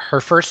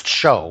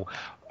show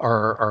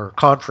or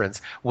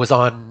conference was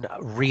on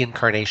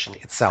reincarnation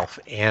itself.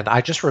 And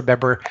I just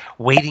remember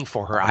waiting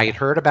for her. I had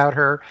heard about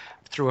her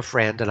through a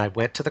friend, and I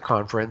went to the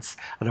conference.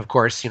 And of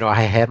course,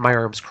 I had my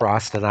arms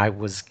crossed, and I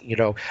was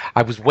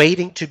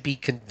waiting to be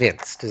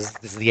convinced, is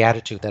the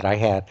attitude that I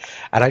had.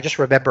 And I just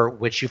remember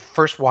when she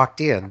first walked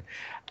in,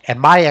 and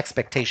my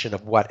expectation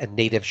of what a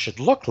native should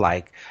look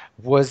like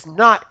was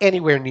not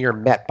anywhere near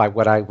met by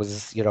what I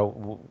was,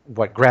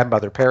 what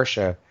Grandmother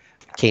Persha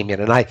came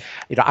in. And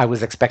I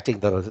was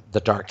expecting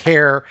the dark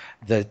hair,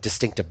 the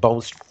distinctive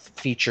bone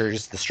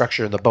features, the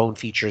structure of the bone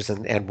features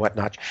and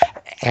whatnot.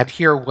 And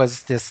here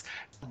was this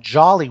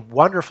jolly,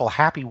 wonderful,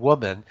 happy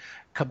woman,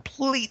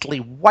 completely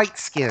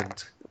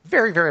white-skinned,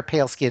 very, very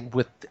pale skin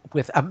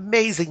with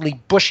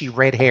amazingly bushy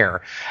red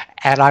hair.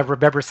 And I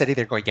remember sitting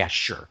there going, yeah,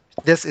 sure,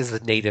 this is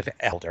a native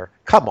elder.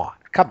 Come on.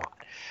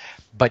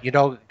 But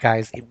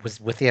guys, it was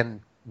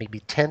within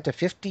maybe 10 to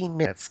 15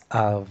 minutes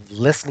of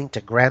listening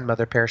to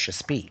Grandmother Persha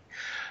speak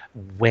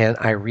when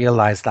I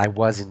realized I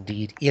was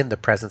indeed in the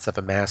presence of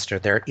a master.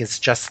 There is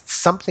just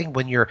something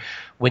when you're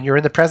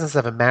in the presence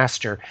of a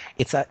master,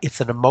 it's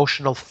an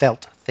emotional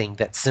felt thing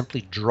that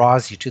simply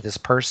draws you to this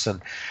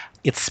person.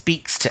 It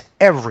speaks to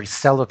every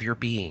cell of your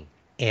being,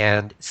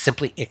 and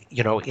simply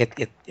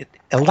it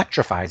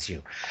electrifies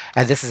you.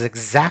 And this is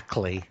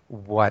exactly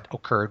what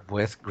occurred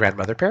with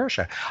Grandmother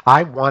Persha.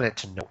 I wanted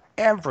to know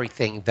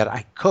everything that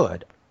I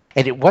could,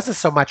 and it wasn't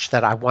so much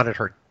that I wanted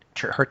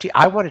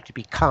I wanted to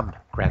become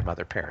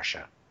Grandmother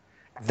Persha.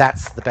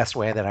 That's the best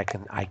way that I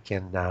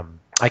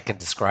can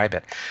describe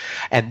it.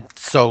 And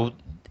so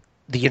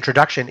the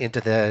introduction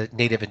into the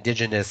native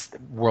indigenous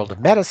world of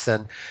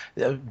medicine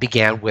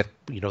began with,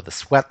 the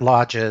sweat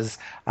lodges,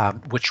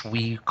 which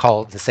we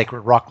call the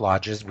sacred rock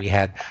lodges. We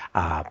had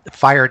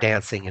fire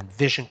dancing and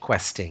vision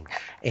questing,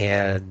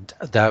 and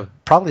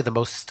probably the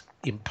most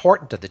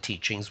important of the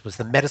teachings was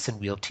the medicine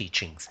wheel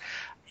teachings.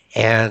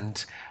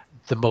 And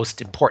the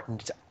most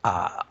important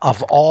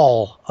of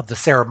all of the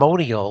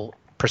ceremonial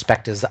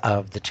perspectives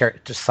of the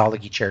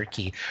Tsalagi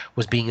Cherokee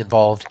was being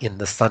involved in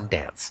the sun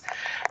dance.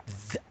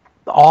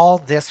 All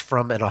this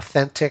from an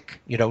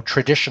authentic,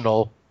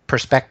 traditional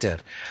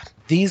perspective.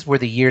 These were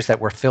the years that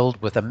were filled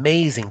with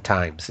amazing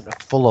times,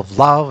 full of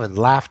love and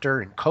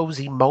laughter and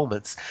cozy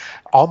moments,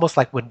 almost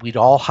like when we'd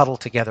all huddle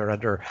together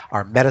under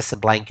our medicine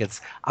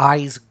blankets,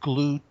 eyes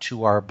glued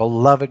to our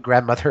beloved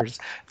grandmother's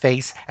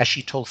face as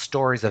she told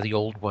stories of the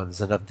old ones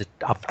and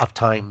of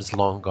times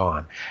long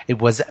gone. It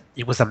was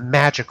a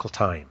magical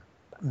time,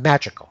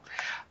 magical.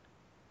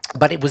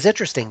 But it was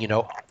interesting,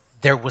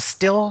 there was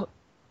still,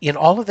 in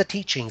all of the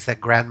teachings that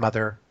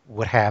Grandmother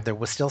would have, there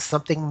was still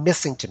something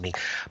missing to me.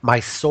 My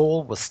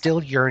soul was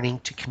still yearning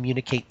to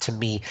communicate to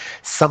me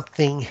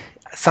something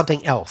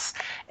else.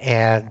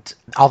 And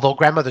although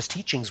Grandmother's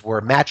teachings were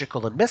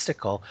magical and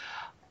mystical,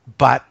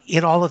 but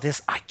in all of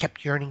this, I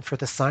kept yearning for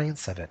the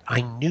science of it.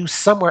 I knew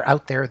somewhere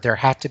out there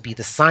had to be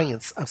the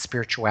science of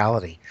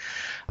spirituality.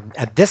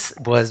 And this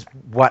was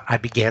what I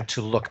began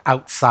to look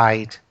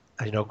outside,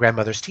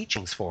 Grandmother's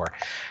teachings for.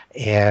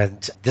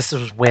 And this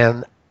was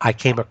when I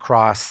came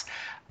across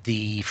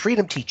the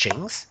freedom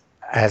teachings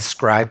as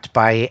scribed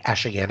by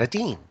Ashayana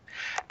Dean.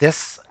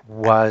 This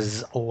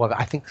was,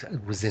 I think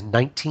it was in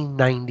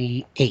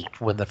 1998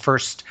 when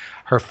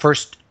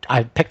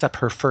I picked up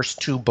her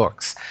first two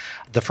books.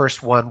 The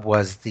first one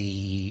was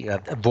the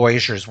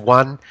Voyagers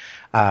 1,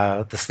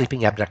 The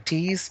Sleeping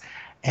Abductees,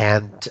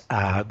 and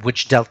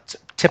which dealt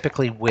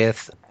typically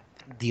with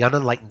the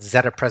unenlightened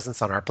Zeta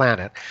presence on our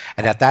planet.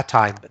 And at that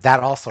time,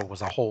 that also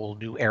was a whole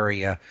new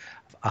area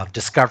of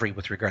discovery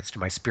with regards to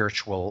my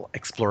spiritual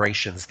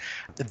explorations,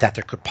 that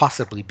there could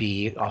possibly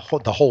be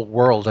the whole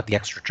world of the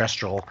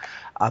extraterrestrial.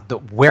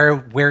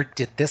 Where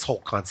did this whole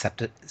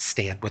concept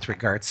stand with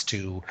regards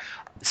to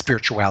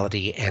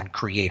spirituality and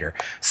creator?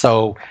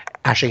 So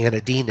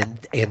Ashayana Dean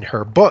in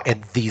her book,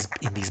 in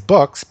these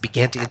books,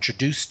 began to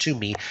introduce to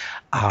me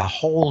a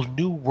whole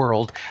new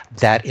world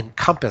that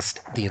encompassed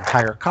the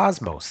entire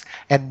cosmos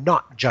and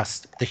not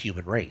just the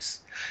human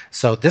race.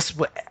 So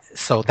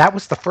that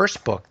was the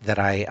first book that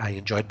I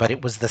enjoyed, but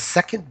it was the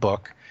second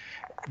book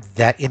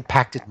that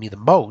impacted me the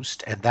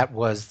most, and that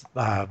was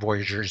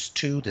Voyagers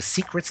 2, The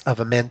Secrets of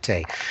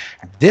Amenti.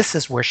 This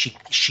is where she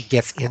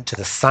gets into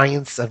the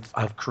science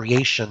of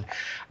creation,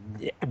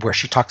 where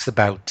she talks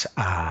about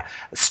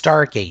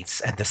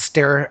stargates and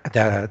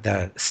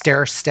the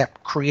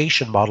stair-step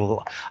creation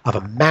model of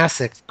a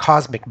massive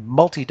cosmic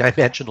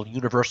multidimensional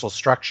universal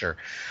structure,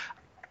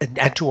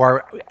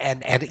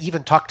 and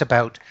even talked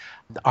about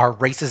our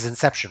race's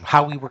inception,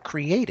 how we were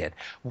created,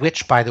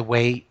 which, by the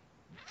way,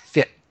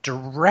 fit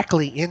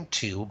directly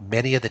into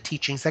many of the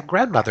teachings that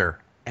Grandmother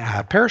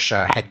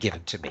Persha had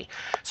given to me.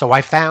 So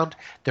I found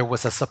there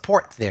was a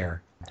support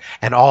there,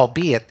 and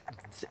albeit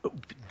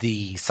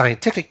the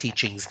scientific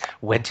teachings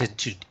went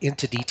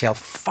into detail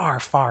far,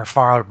 far,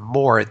 far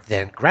more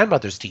than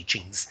Grandmother's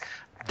teachings,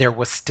 there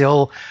was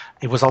still,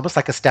 it was almost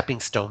like a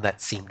stepping stone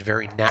that seemed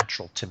very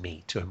natural to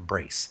me to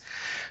embrace.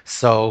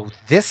 So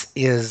this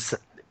is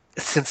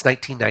since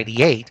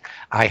 1998,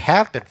 I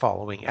have been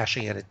following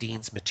Ashiana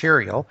Dean's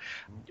material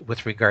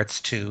with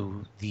regards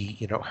to the,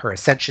 her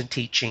ascension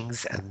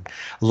teachings and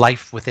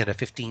life within a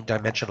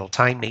 15-dimensional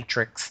time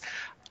matrix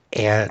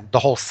and the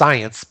whole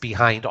science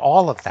behind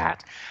all of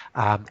that.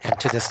 And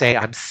to this day,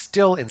 I'm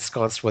still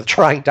ensconced with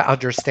trying to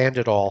understand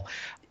it all.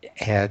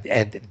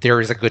 And there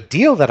is a good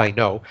deal that I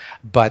know,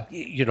 but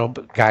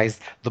guys,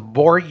 the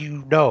more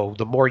you know,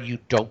 the more you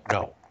don't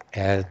know.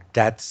 And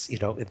that's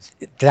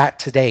that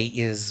today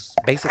is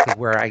basically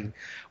where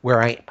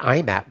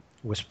I'm at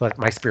with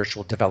my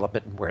spiritual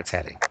development and where it's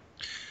heading.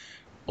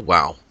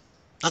 Wow,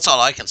 that's all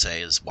I can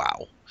say is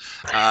wow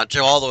to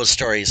all those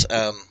stories.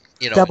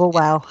 Double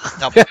wow.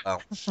 Double wow.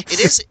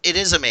 It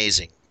is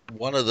amazing.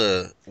 One of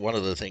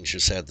the things you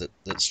said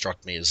that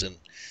struck me is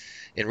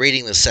in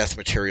reading the Seth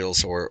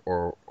materials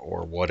or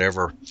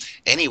whatever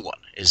anyone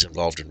is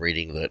involved in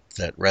reading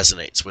that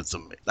resonates with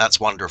them. That's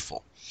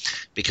wonderful.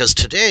 Because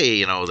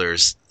today,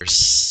 there's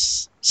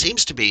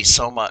seems to be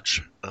so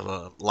much of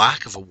a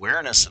lack of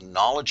awareness and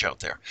knowledge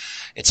out there.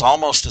 It's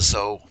almost as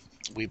though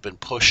we've been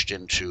pushed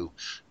into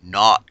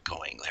not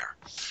going there.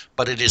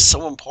 But it is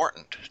so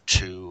important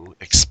to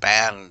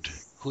expand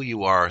who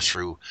you are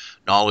through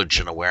knowledge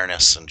and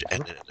awareness, and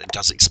it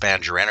does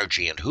expand your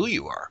energy and who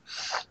you are,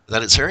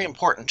 that it's very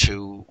important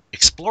to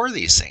explore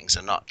these things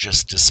and not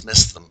just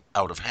dismiss them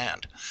out of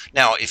hand.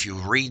 Now, if you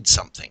read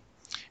something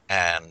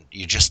and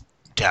you just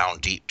down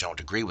deep don't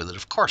agree with it,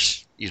 of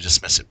course you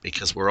dismiss it,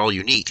 because we're all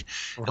unique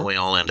and we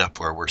all end up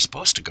where we're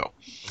supposed to go.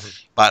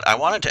 But I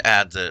wanted to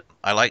add that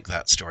I like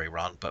that story,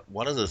 Ron, but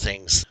one of the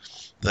things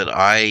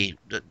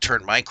that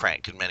turned my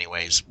crank in many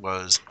ways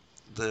was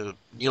the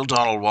Neale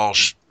Donald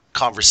Walsch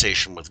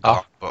Conversation with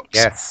God books.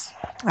 Yes,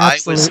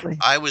 absolutely.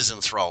 I was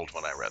enthralled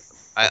when I read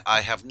them.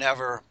 I have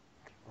never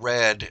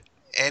read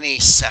any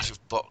set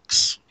of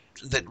books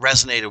that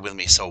resonated with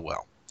me so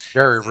well.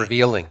 Very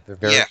revealing. They're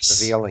very Yes.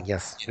 revealing.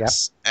 Yes.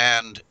 Yes.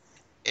 And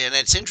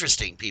it's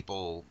interesting.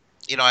 People,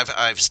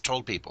 I've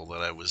told people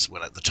that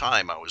at the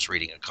time I was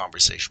reading a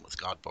Conversation with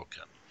God book,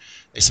 and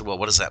they said, well,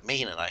 what does that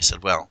mean? And I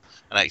said, well,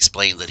 and I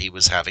explained that he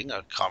was having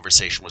a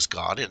conversation with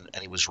God, and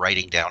he was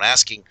writing down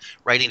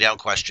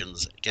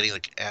questions, getting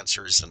the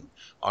answers, and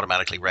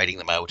automatically writing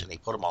them out, and he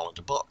put them all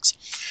into books.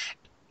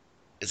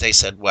 They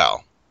said,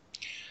 well,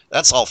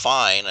 that's all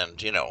fine, and,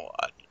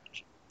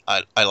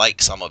 I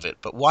like some of it,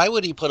 but why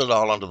would he put it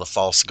all under the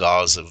false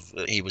gauze of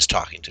he was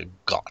talking to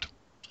God?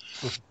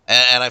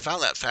 And I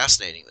found that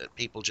fascinating, that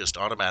people just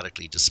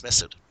automatically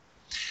dismiss it.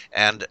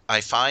 And I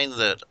find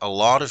that a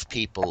lot of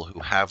people who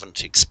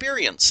haven't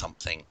experienced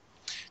something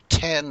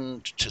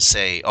tend to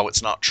say, oh,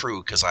 it's not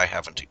true because I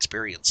haven't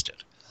experienced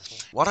it.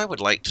 What I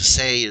would like to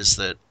say is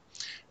that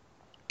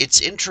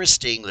it's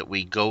interesting that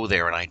we go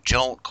there, and I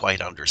don't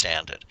quite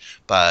understand it,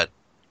 but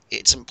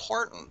it's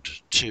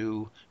important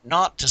to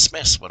not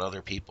dismiss what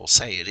other people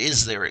say. It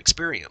is their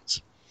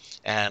experience,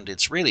 and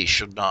it's really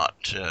should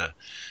not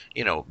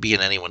be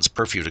in anyone's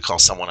purview to call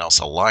someone else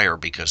a liar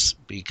because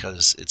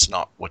it's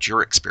not what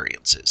your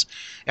experience is.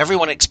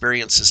 Everyone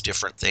experiences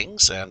different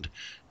things, and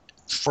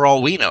for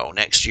all we know,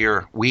 next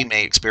year we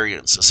may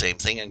experience the same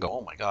thing and go,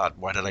 oh my God,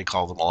 why did I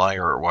call them a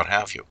liar, or what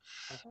have you?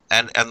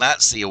 And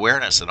that's the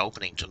awareness and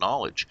opening to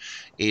knowledge,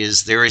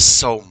 is there is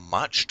so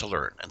much to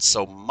learn and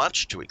so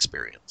much to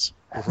experience.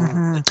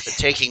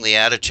 Taking the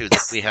attitude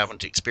that we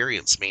haven't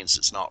experienced means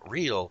it's not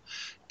real,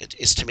 it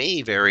is to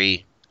me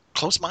very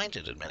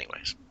close-minded in many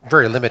ways.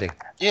 Very limiting.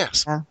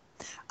 Yes. Yeah.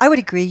 I would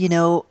agree.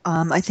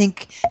 I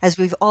think as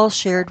we've all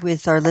shared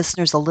with our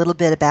listeners a little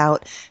bit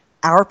about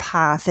our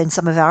path and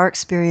some of our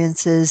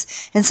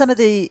experiences and some of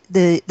the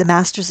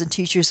masters and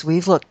teachers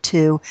we've looked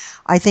to,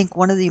 I think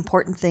one of the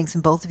important things,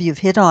 and both of you have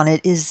hit on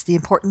it, is the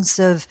importance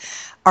of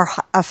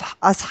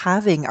us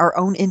having our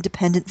own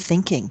independent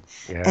thinking.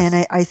 Yes.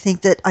 And I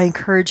think that I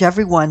encourage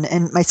everyone,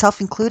 and myself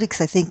included,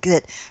 because I think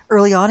that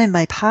early on in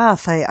my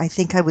path, I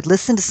think I would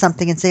listen to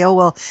something and say, oh,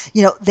 well,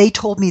 they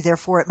told me,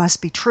 therefore it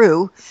must be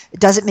true. It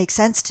doesn't make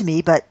sense to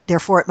me, but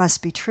therefore it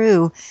must be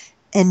true.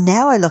 And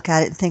now I look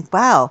at it and think,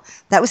 wow,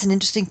 that was an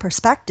interesting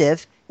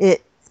perspective.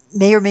 It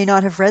may or may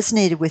not have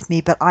resonated with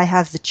me, but I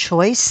have the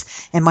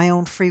choice and my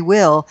own free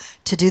will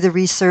to do the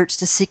research,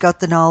 to seek out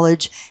the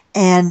knowledge,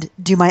 and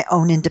do my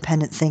own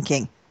independent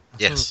thinking.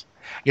 Yes.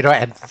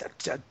 And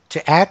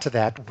to add to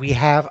that, we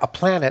have a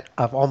planet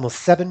of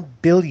almost 7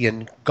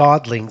 billion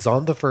godlings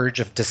on the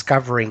verge of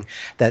discovering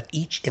that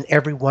each and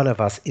every one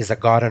of us is a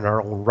god in our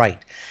own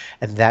right,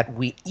 and that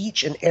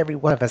each and every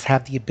one of us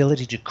have the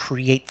ability to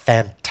create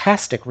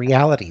fantastic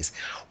realities.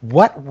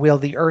 What will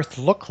the Earth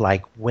look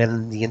like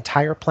when the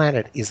entire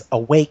planet is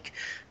awake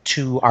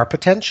to our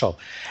potential?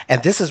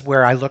 And this is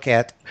where I look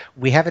at,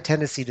 we have a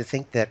tendency to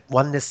think that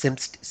oneness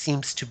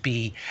seems to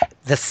be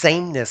the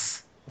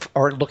sameness,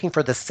 or looking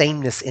for the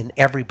sameness in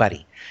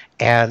everybody.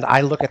 And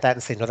I look at that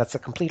and say, no, that's the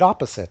complete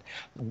opposite.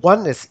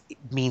 Oneness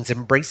means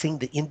embracing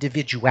the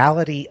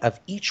individuality of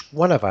each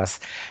one of us,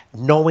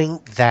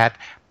 knowing that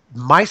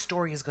my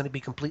story is going to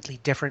be completely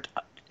different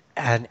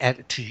and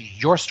to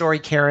your story,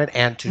 Karen,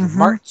 and to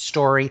Martin's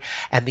story,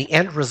 and the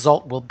end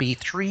result will be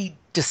 3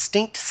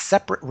 distinct,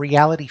 separate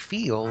reality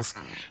fields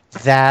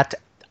that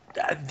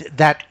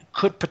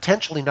could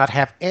potentially not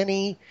have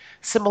any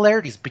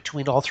similarities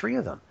between all three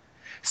of them.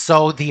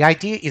 So the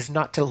idea is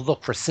not to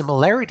look for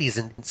similarities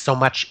in so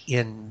much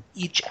in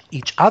each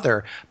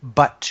other,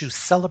 but to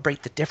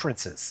celebrate the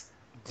differences.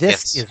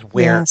 This is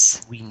where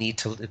we need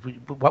to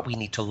what we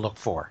need to look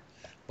for.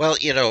 Well,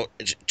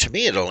 to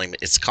me,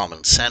 it's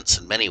common sense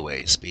in many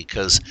ways,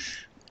 because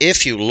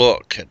if you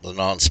look at the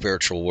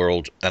non-spiritual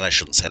world, and I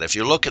shouldn't say it, if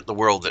you look at the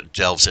world that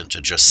delves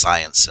into just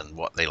science and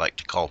what they like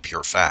to call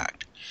pure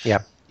fact,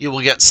 you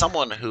will get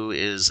someone who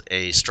is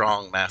a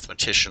strong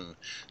mathematician,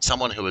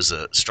 someone who is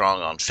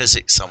strong on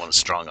physics, someone who's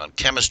strong on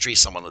chemistry,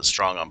 someone that's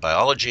strong on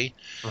biology.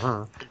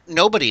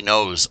 Nobody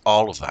knows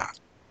all of that.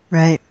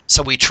 Right.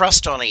 So we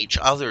trust on each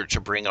other to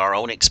bring our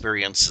own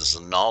experiences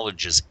and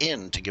knowledges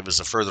in to give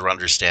us a further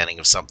understanding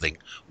of something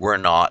we're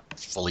not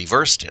fully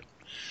versed in.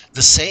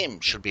 The same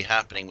should be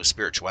happening with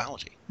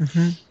spirituality.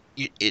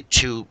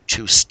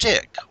 To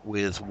stick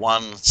with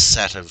one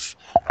set of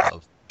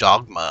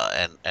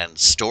dogma and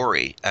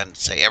story and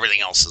say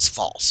everything else is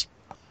false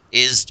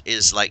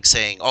is like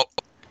saying, oh,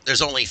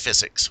 there's only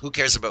physics. Who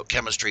cares about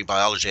chemistry,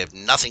 biology? Have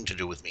nothing to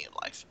do with me in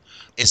life.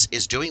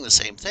 Is doing the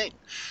same thing.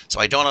 So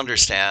I don't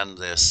understand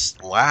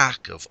this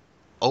lack of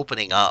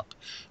opening up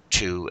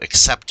to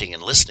accepting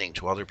and listening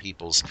to other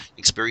people's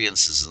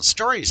experiences and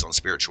stories on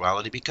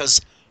spirituality,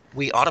 because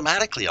we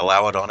automatically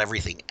allow it on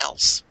everything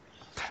else.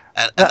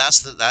 And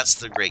that's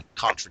the great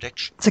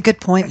contradiction. It's a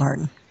good point,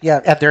 Martin.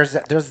 Yeah, and there's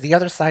the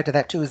other side to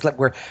that too, is like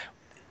where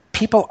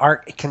people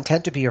can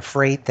tend to be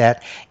afraid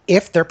that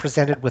if they're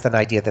presented with an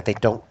idea that they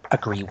don't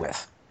agree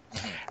with,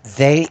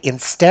 they,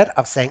 instead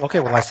of saying, okay,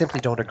 well, I simply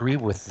don't agree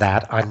with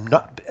that,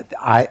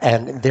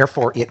 and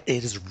therefore it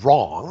is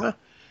wrong,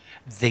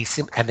 they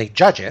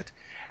judge it.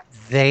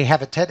 They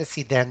have a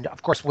tendency then,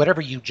 of course,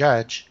 whatever you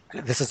judge,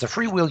 this is a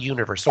free will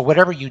universe, so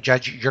whatever you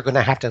judge, you're going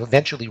to have to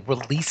eventually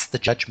release the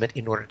judgment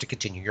in order to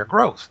continue your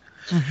growth.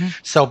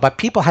 So, but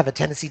people have a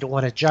tendency to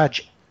want to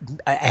judge,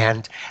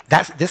 and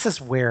this is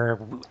where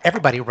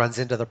everybody runs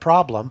into the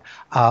problem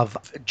of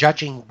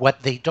judging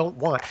what they don't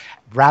want,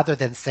 rather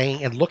than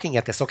saying and looking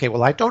at this, okay,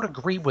 well, I don't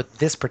agree with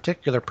this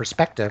particular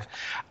perspective.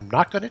 I'm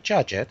not going to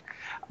judge it.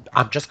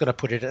 I'm just going to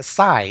put it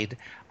aside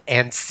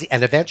and see,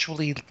 and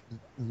eventually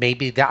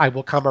maybe I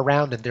will come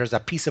around and there's a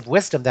piece of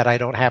wisdom that I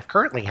don't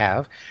currently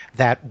have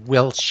that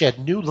will shed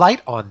new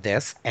light on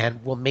this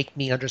and will make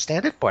me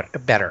understand it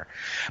better.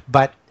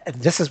 But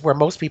this is where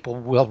most people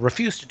will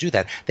refuse to do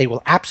that. They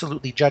will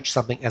absolutely judge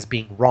something as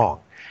being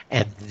wrong,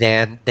 and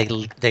then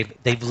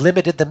they've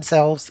limited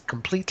themselves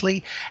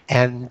completely,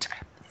 and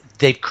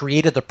they've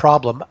created the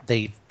problem.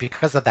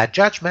 Because of that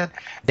judgment,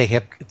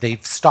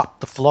 they've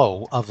stopped the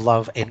flow of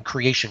love and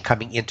creation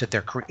coming into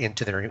their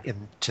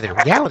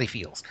reality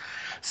fields.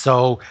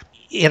 So,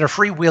 in a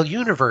free will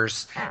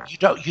universe, you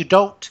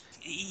don't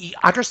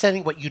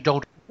understanding what you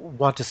don't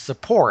want to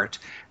support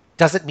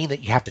doesn't mean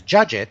that you have to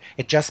judge it.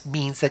 It just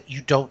means that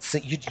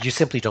you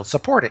simply don't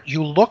support it.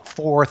 You look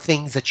for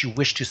things that you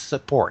wish to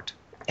support,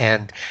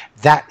 and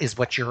that is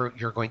what you're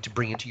going to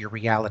bring into your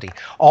reality.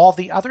 All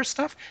the other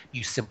stuff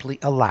you simply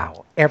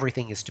allow.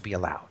 Everything is to be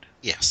allowed.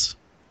 Yes,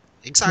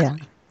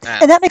 exactly. Yeah.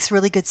 And that makes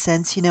really good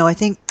sense. I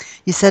think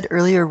you said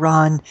earlier,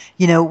 Ron,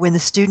 when the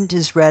student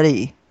is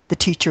ready, the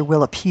teacher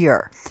will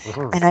appear.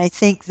 And I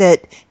think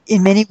that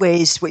in many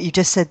ways what you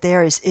just said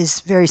there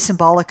is very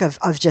symbolic of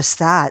just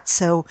that.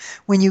 So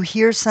when you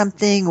hear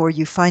something or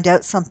you find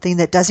out something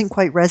that doesn't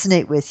quite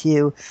resonate with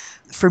you,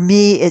 for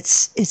me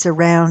it's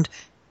around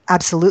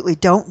absolutely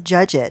don't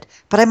judge it.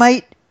 But I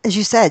might, as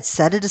you said,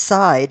 set it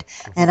aside.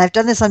 And I've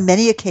done this on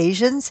many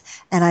occasions,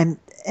 and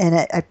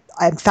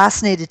I'm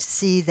fascinated to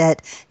see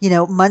that,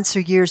 months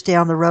or years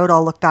down the road,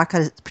 I'll look back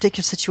at a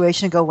particular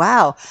situation and go,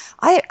 wow,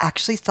 I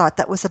actually thought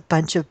that was a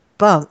bunch of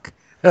bunk.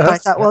 But I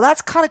thought, well,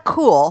 that's kind of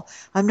cool.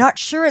 I'm not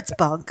sure it's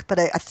bunk, but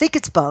I think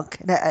it's bunk.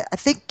 And I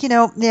think,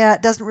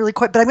 it doesn't really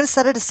quite, but I'm going to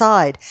set it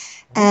aside.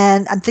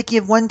 And I'm thinking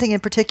of one thing in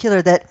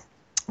particular that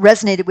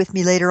resonated with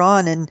me later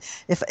on. And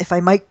if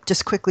I might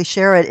just quickly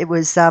share it, it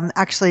was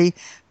actually,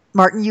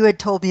 Martin, you had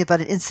told me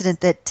about an incident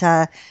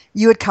that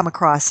you had come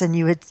across, and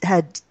you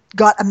had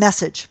got a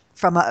message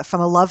from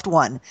a loved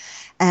one.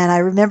 And I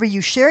remember you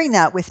sharing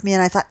that with me,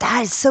 and I thought,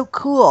 that is so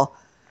cool.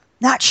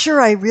 Not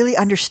sure I really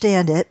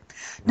understand it.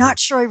 Not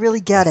sure I really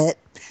get it.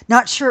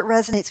 Not sure it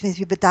resonates with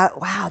me, but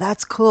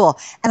that's cool.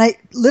 And I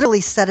literally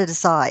set it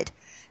aside.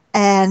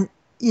 And,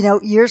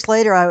 years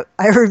later,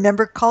 I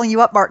remember calling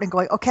you up, Martin, and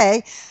going,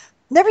 okay,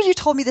 whenever you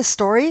told me this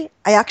story,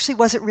 I actually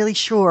wasn't really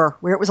sure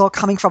where it was all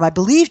coming from. I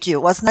believed you.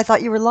 It wasn't I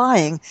thought you were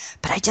lying,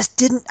 but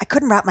I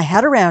couldn't wrap my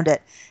head around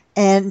it.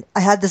 And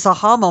I had this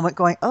aha moment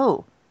going,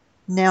 oh,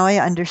 now I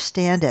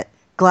understand it.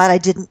 Glad I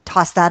didn't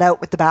toss that out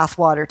with the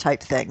bathwater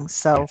type thing.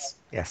 So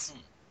Yes.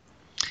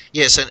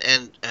 Yes, and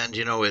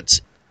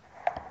it's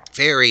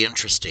very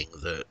interesting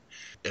that,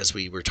 as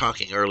we were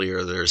talking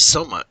earlier, there's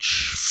so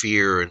much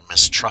fear and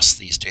mistrust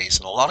these days,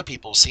 and a lot of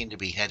people seem to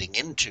be heading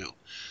into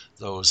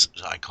those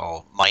I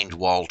call mind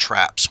wall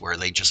traps where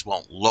they just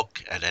won't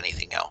look at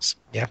anything else.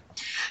 Yeah.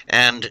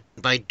 And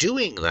by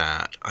doing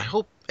that, I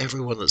hope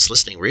everyone that's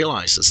listening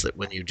realizes that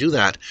when you do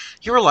that,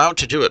 you're allowed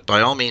to do it.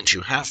 By all means,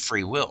 you have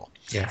free will.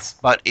 Yes.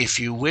 But if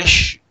you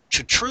wish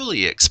to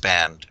truly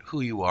expand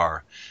who you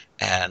are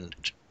and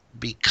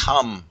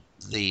become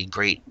the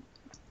great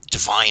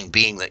divine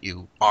being that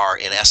you are,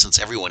 in essence,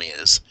 everyone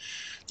is,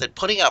 that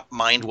putting up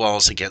mind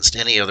walls against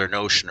any other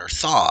notion or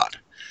thought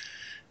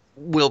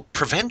will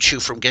prevent you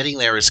from getting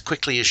there as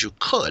quickly as you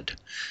could.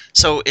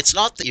 So it's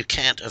not that you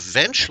can't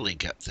eventually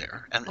get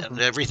there, and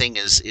everything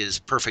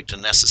is perfect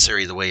and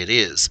necessary the way it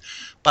is,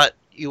 but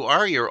you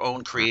are your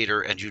own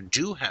creator and you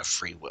do have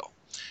free will.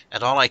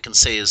 And all I can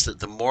say is that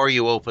the more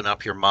you open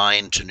up your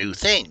mind to new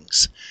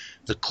things,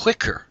 the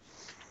quicker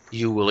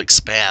you will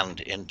expand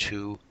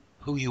into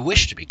who you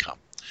wish to become.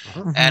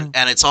 And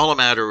it's all a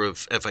matter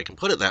of, if I can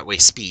put it that way,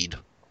 speed.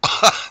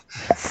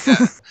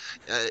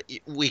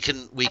 We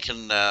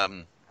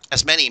can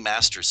as many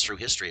masters through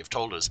history have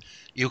told us,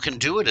 you can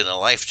do it in a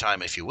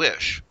lifetime if you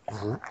wish,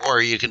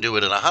 or you can do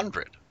it in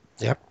 100.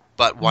 Yep.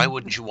 But why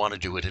wouldn't you want to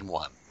do it in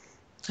one?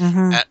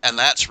 And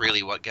that's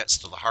really what gets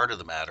to the heart of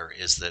the matter,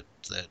 is that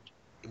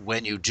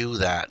when you do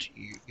that,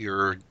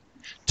 you're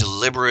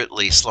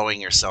deliberately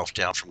slowing yourself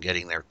down from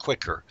getting there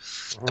quicker.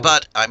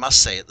 But I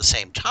must say, at the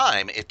same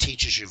time, it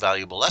teaches you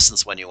valuable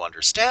lessons when you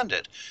understand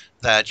it,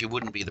 that you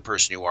wouldn't be the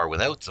person you are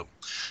without them.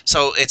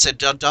 So it's a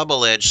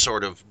double-edged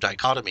sort of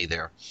dichotomy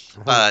there.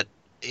 But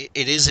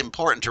it is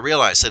important to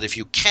realize that if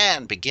you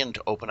can begin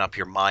to open up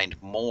your mind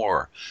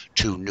more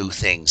to new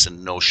things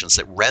and notions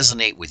that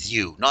resonate with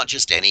you, not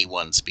just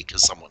anyone's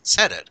because someone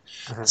said it,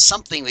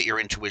 something that your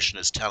intuition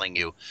is telling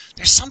you,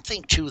 there's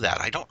something to that,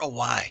 I don't know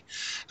why.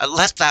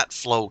 Let that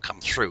flow come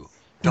through.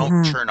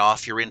 Don't turn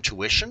off your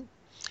intuition,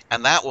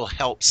 and that will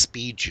help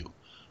speed you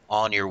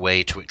on your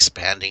way to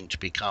expanding to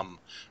become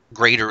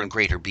greater and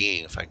greater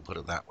being, if I can put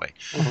it that way.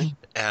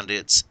 And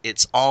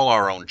it's all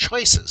our own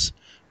choices,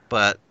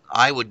 but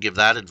I would give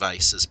that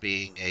advice as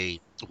being a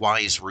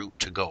wise route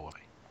to go.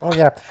 Oh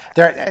yeah,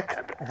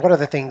 one of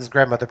the things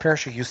Grandmother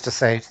Perisher used to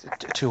say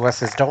to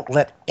us is, don't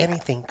let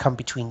anything come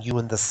between you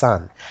and the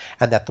sun,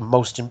 and that the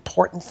most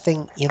important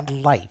thing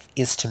in life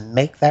is to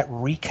make that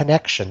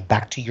reconnection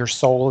back to your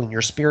soul and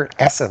your spirit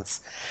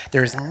essence.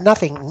 There's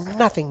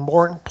nothing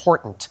more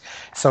important.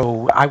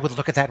 So I would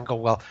look at that and go,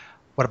 well,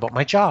 what about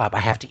my job? I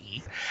have to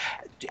eat.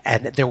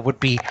 And there would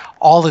be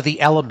all of the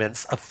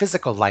elements of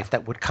physical life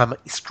that would come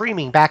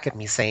screaming back at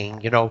me saying,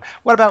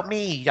 what about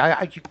me?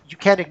 You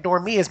can't ignore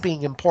me as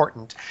being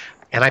important.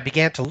 And I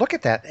began to look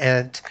at that.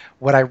 And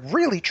when I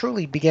really,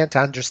 truly began to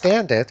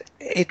understand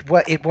it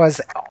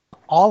was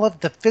all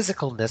of the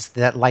physicalness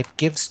that life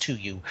gives to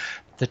you,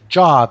 the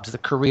jobs, the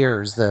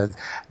careers,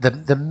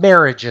 the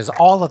marriages,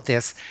 all of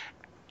this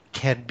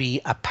can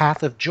be a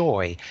path of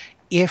joy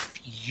if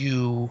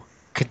you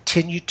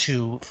continue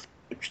to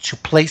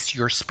place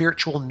your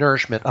spiritual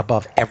nourishment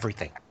above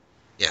everything.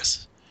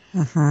 Yes.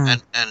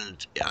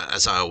 And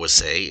as I always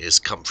say, is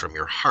come from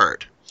your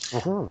heart.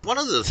 One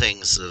of the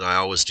things that I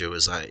always do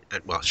is I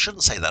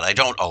shouldn't say that, I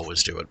don't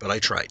always do it, but I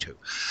try to,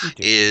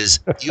 is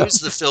use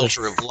the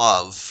filter of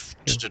love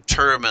to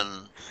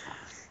determine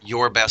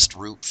your best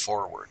route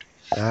forward.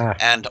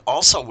 And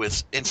also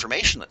with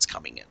information that's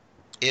coming in.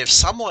 If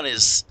someone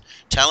is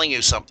telling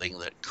you something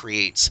that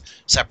creates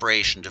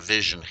separation,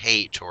 division,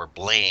 hate, or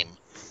blame,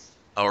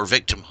 or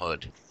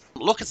victimhood,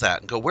 look at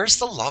that and go, where's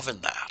the love in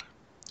that?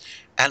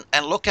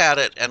 And look at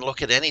it, and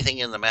look at anything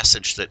in the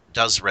message that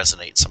does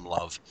resonate some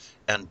love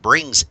and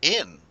brings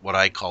in what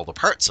I call the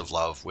parts of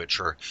love, which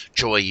are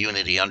joy,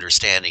 unity,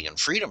 understanding, and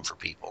freedom for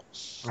people.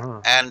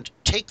 And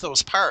take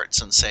those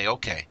parts and say,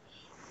 okay,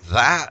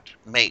 that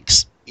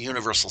makes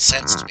universal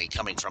sense to me,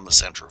 coming from the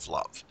center of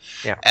love.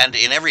 And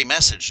in every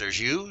message, there's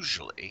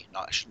usually, no,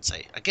 I shouldn't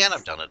say, again,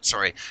 I've done it,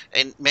 sorry,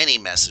 in many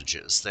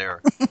messages,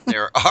 there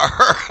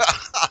are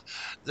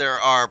there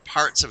are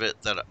parts of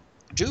it that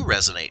do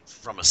resonate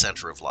from a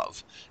center of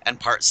love and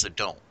parts that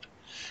don't.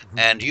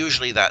 And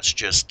usually that's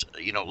just,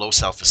 low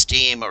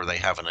self-esteem, or they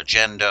have an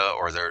agenda,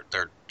 or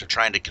they're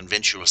trying to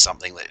convince you of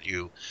something that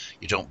you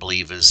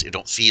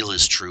don't feel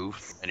is true,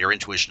 and your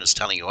intuition is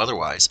telling you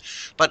otherwise.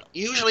 But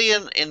usually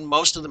in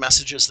most of the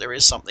messages, there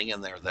is something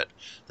in there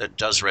that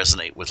does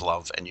resonate with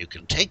love, and you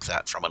can take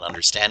that from an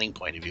understanding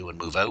point of view and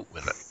move out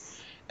with it.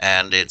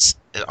 And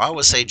I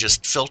always say,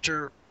 just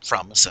filter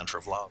from a center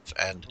of love,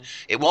 and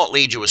it won't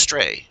lead you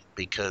astray.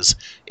 Because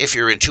if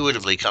you're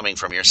intuitively coming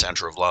from your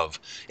center of love,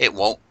 it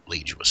won't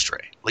lead you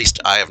astray. At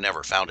least I have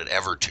never found it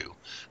ever to.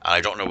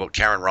 I don't know about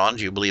Karen. Ron,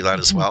 do you believe that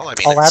as well? I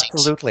mean,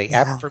 absolutely.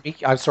 For me,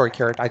 I'm sorry,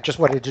 Karen. I just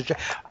wanted to.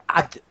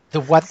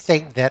 The one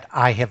thing that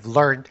I have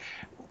learned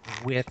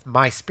with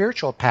my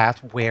spiritual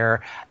path,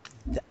 what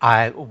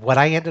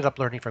I ended up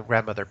learning from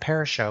Grandmother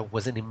Perisher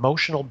was an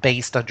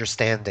emotional-based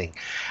understanding,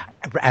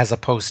 as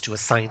opposed to a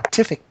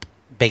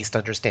scientific-based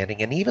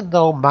understanding. And even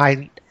though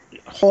my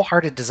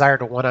wholehearted desire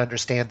to want to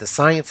understand the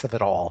science of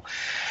it all,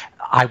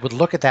 I would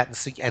look at that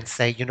and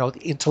say,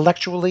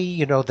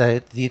 intellectually,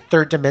 the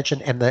third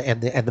dimension and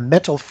the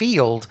mental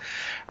field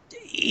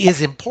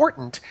is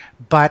important,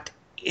 but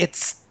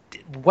it's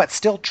what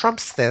still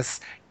trumps this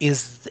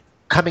is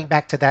coming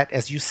back to that,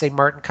 as you say,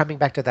 Martin, coming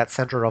back to that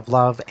center of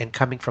love and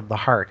coming from the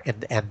heart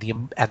and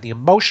the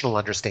emotional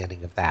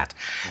understanding of that.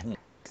 Mm-hmm.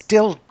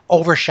 Still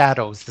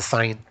overshadows the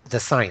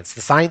science.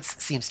 The science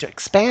seems to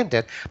expand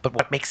it, but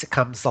what makes it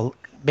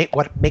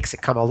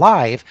come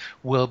alive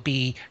will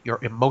be your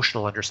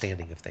emotional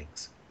understanding of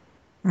things.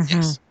 Mm-hmm.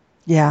 Yes.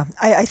 Yeah,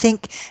 I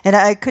think, and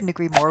I couldn't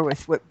agree more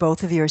with what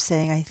both of you are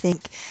saying. I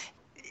think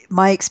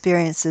my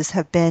experiences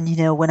have been,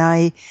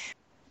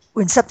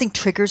 when something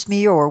triggers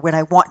me or when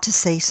I want to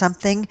say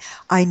something,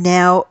 I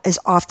now, as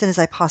often as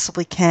I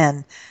possibly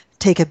can,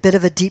 take a bit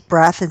of a deep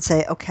breath and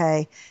say,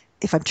 okay,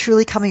 if I'm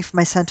truly coming from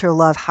my center of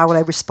love, how would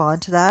I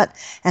respond to that?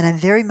 And I'm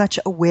very much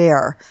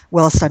aware,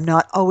 whilst I'm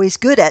not always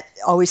good at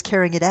always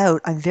carrying it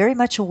out, I'm very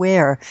much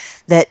aware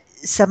that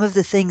some of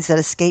the things that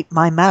escape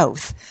my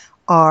mouth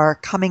are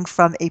coming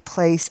from a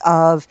place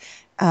of,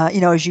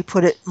 as you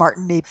put it,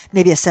 Martin,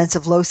 maybe a sense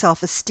of low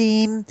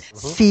self-esteem,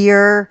 mm-hmm.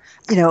 fear,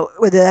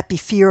 whether that be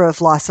fear of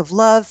loss of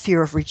love,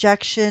 fear of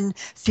rejection,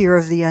 fear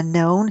of the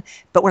unknown.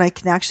 But when I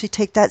can actually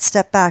take that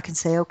step back and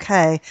say,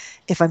 okay,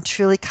 if I'm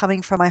truly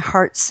coming from my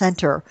heart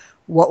center,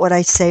 what would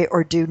I say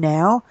or do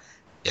now?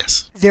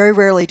 Yes. Very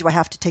rarely do I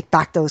have to take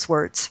back those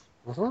words.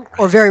 Mm-hmm.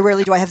 Or very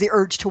rarely do I have the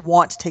urge to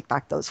want to take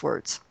back those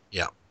words.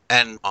 Yeah.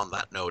 And on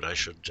that note, I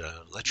should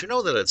let you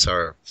know that it's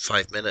our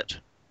 5-minute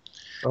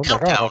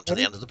countdown to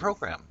the end of the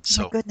program.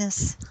 So, my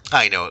goodness.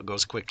 I know, it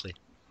goes quickly.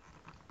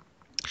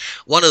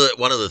 One of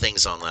the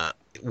things on that,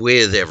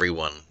 with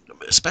everyone,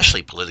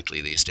 especially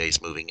politically these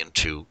days, moving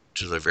into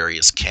the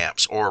various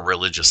camps, or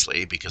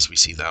religiously, because we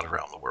see that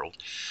around the world.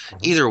 Mm-hmm.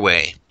 Either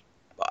way,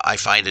 I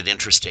find it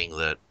interesting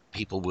that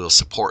people will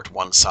support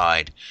one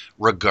side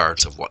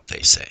regardless of what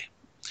they say.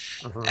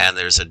 Mm-hmm. And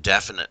there's a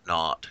definite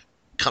not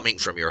coming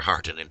from your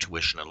heart and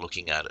intuition and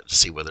looking at it to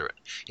see whether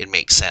it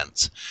makes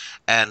sense.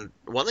 And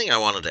one thing I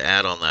wanted to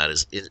add on that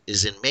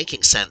is in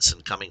making sense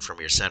and coming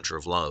from your center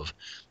of love,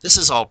 this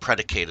is all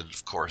predicated,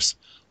 of course,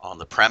 on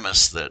the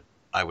premise that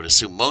I would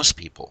assume most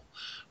people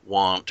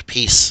want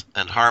peace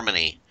and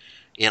harmony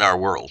in our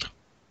world.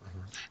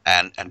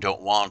 And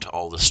don't want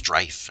all the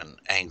strife and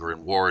anger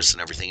and wars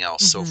and everything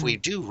else. Mm-hmm. So if we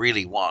do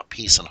really want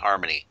peace and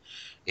harmony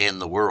in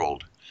the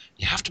world,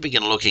 you have to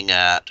begin looking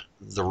at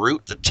the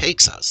route that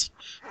takes us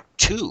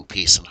to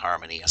peace and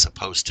harmony as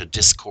opposed to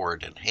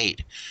discord and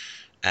hate.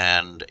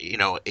 And,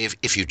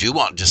 if you do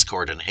want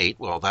discord and hate,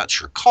 well, that's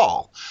your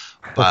call.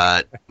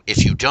 But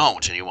if you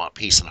don't and you want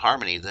peace and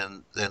harmony,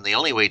 then the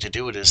only way to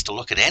do it is to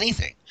look at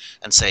anything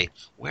and say,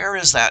 where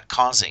is that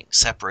causing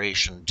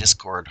separation,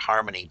 discord,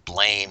 harmony,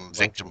 blame,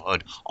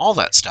 victimhood, all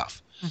that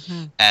stuff,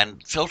 mm-hmm.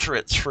 and filter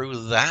it through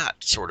that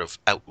sort of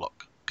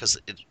outlook, because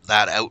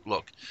that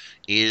outlook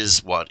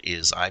is what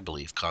is, I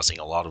believe, causing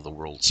a lot of the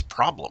world's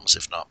problems,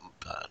 if not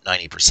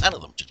 90%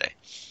 of them today.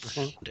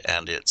 Mm-hmm.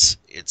 And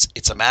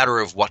it's a matter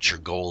of what your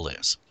goal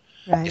is.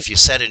 Right. If you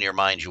set in your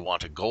mind you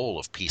want a goal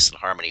of peace and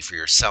harmony for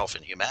yourself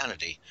and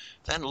humanity,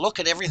 then look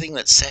at everything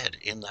that's said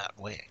in that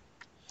way.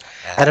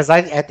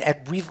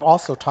 And we've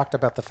also talked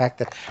about the fact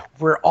that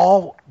we're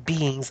all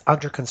beings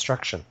under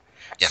construction.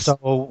 Yes.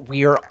 So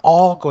we are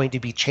all going to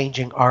be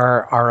changing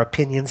our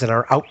opinions and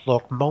our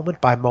outlook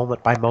moment by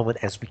moment by moment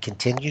as we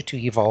continue to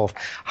evolve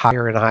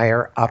higher and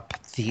higher up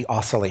the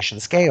oscillation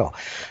scale.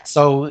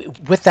 So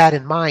with that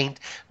in mind,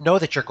 know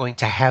that you're going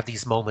to have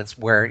these moments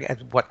where,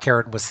 what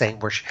Karen was saying,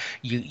 where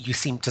you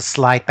seem to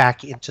slide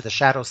back into the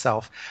shadow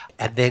self,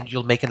 and then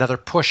you'll make another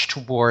push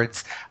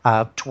towards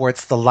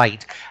the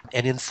light.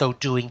 And in so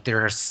doing,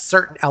 there are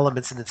certain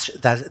elements in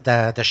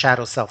the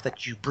shadow self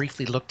that you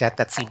briefly looked at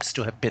that seems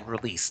to have been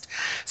released.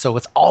 So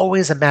it's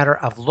always a matter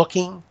of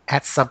looking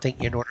at something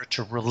in order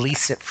to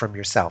release it from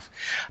yourself.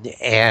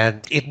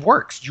 And it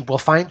works. You will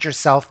find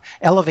yourself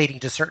elevating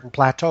to certain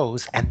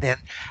plateaus and then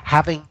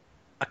having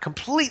a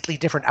completely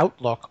different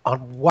outlook on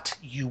what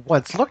you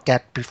once looked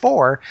at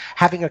before,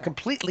 having a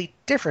completely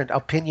different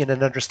opinion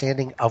and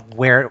understanding of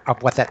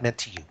what that meant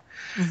to you.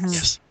 Mm-hmm.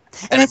 Yes.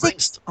 And it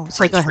brings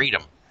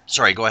freedom.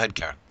 Sorry, go ahead,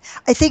 Karen.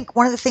 I think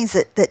one of the things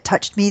that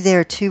touched me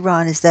there too,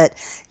 Ron, is that,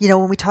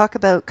 when we talk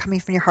about coming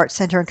from your heart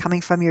center and coming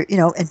from your,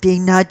 and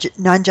being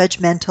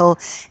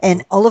non-judgmental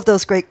and all of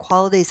those great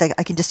qualities,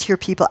 I can just hear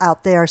people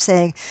out there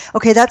saying,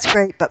 okay, that's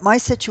great, but my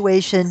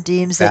situation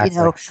deems that,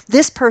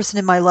 this person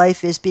in my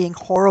life is being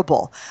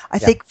horrible. I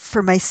think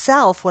for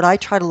myself, what I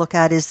try to look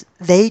at is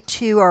they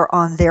too are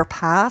on their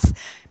path.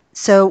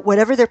 So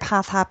whatever their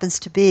path happens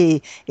to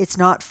be, it's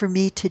not for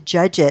me to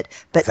judge it,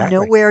 but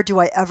nowhere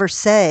do I ever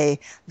say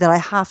that I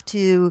have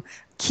to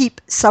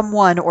keep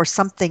someone or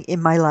something in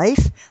my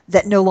life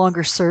that no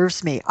longer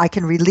serves me. I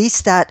can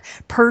release that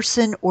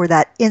person or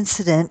that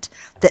incident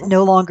that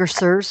no longer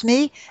serves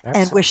me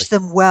and wish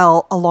them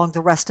well along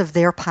the rest of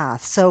their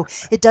path. So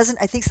it doesn't,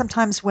 I think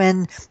sometimes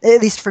when,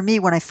 at least for me,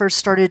 when I first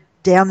started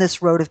down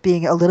this road of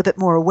being a little bit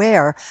more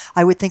aware,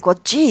 I would think, well,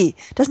 gee,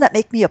 doesn't that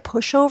make me a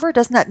pushover?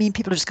 Doesn't that mean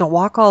people are just going to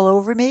walk all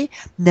over me?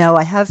 No,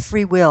 I have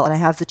free will and I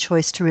have the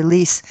choice to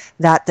release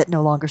that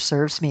no longer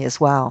serves me as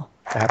well.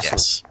 Absolutely.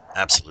 Yes,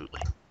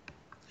 absolutely.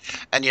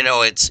 And, you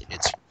know, it's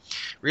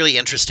really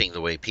interesting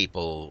the way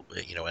people,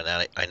 you know,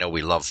 and I know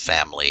we love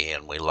family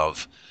and we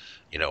love,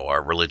 you know,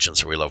 our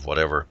religions or we love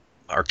whatever,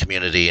 our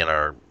community and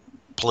our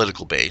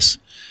political base.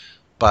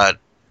 But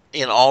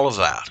in all of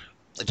that,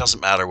 it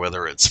doesn't matter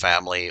whether it's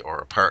family or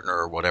a partner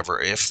or whatever,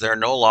 if they're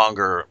no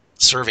longer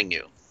serving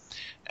you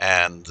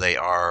and they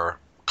are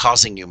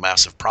causing you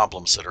massive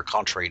problems that are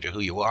contrary to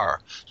who you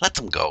are, let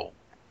them go.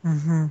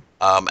 Mm-hmm.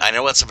 I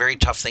know that's a very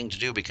tough thing to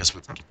do because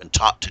we've been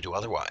taught to do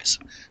otherwise.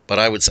 But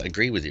I would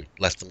agree with you.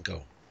 Let them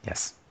go.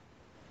 Yes.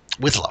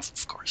 With love,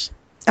 of course.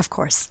 Of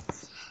course.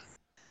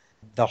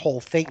 The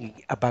whole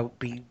thing about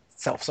being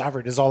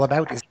self-sovereign is all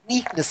about is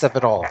uniqueness of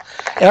it all.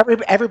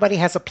 Everybody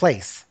has a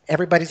place.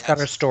 Everybody's got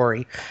a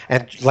story.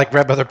 And like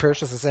Red Mother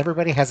Persia says,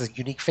 everybody has a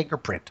unique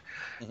fingerprint.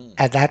 Mm-hmm.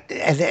 And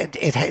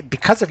it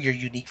because of your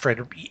unique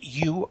fingerprint,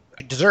 you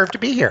deserve to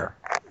be here.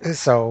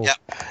 So,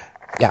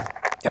 yeah.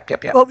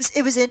 Yep. Well,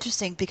 it was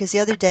interesting because the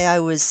other day I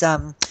was,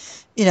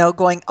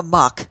 going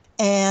amok,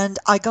 and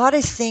I got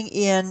a thing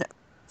in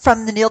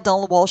from the Neil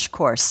Donald Walsh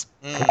course.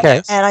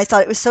 Okay. And I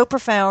thought it was so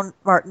profound,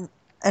 Martin.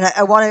 And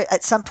I want to,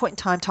 at some point in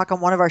time, talk on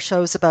one of our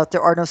shows about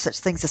there are no such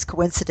things as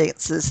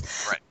coincidences.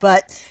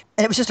 Right.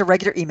 And it was just a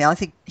regular email. I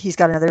think he's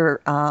got another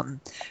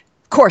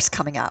course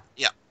coming up.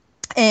 Yeah.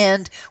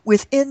 And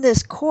within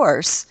this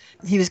course,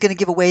 he was going to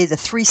give away the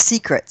 3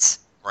 secrets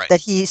that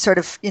he sort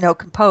of,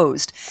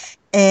 composed.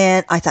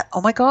 And I thought, oh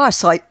my gosh.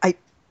 So I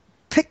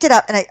picked it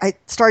up and I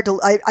started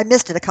to, I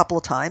missed it a couple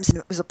of times, and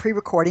it was a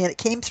pre-recording and it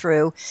came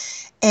through.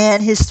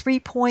 And his 3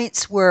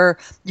 points were: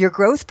 your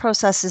growth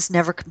process is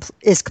never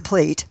is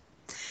complete.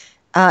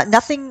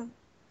 Nothing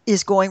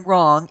is going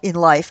wrong in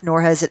life,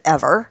 nor has it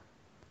ever.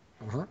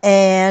 Mm-hmm.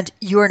 And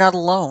you are not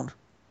alone.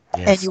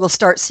 Yes. And you will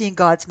start seeing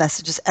God's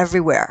messages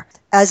everywhere.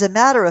 As a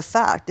matter of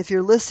fact, if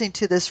you're listening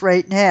to this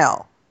right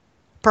now,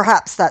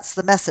 perhaps that's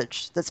the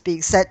message that's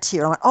being sent to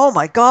you. And I went, oh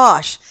my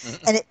gosh.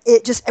 Mm-hmm. And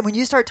it just, and when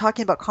you started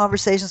talking about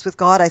conversations with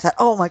God, I thought,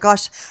 oh my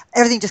gosh,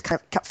 everything just kind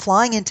of kept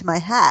flying into my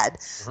head.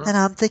 Mm-hmm. And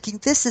I'm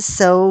thinking, this is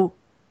so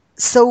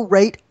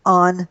right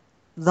on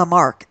the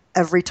mark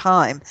every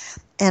time.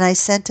 And I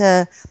sent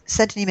an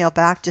email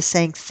back just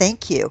saying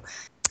thank you.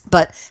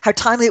 But how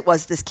timely it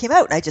was this came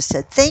out, and I just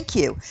said thank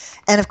you.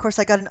 And of course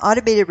I got an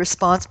automated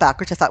response back,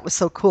 which I thought was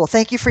so cool.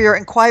 Thank you for your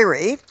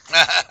inquiry.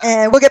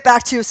 And we'll get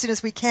back to you as soon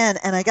as we can.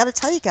 And I got to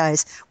tell you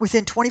guys,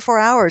 within 24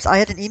 hours I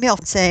had an email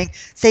saying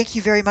thank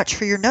you very much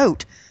for your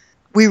note.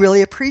 We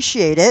really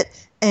appreciate it,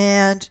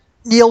 and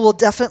Neil will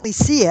definitely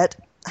see it.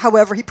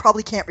 However, he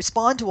probably can't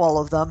respond to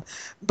all of them,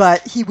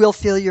 but he will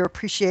feel your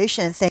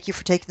appreciation, and thank you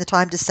for taking the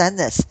time to send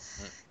this.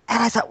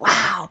 And I thought,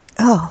 wow.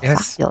 Oh,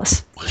 yes.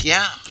 Fabulous.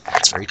 Yeah,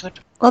 that's very good.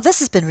 Well, this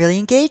has been really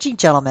engaging,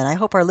 gentlemen. I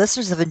hope our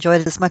listeners have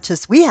enjoyed it as much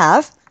as we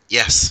have.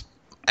 Yes.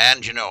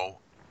 And,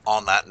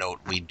 on that note,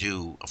 we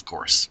do, of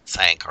course,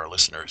 thank our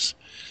listeners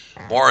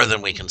more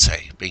than we can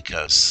say,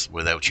 because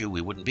without you, we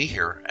wouldn't be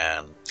here.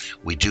 And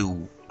we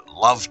do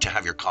love to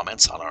have your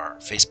comments on our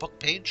Facebook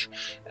page,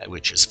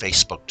 which is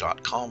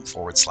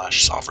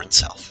facebook.com/sovereign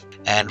self.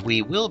 And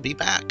we will be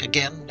back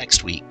again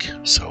next week.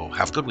 So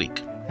have a good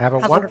week. Have a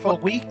wonderful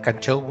week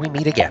until we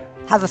meet again.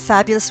 Have a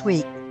fabulous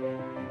week.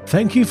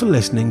 Thank you for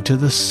listening to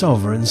The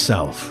Sovereign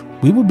Self.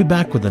 We will be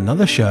back with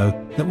another show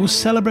that will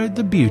celebrate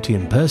the beauty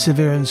and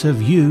perseverance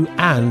of you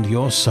and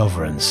your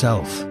sovereign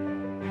self.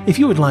 If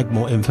you would like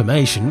more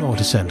information or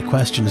to send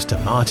questions to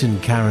Martin,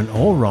 Karen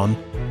or Ron,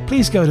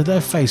 please go to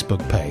their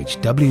Facebook page,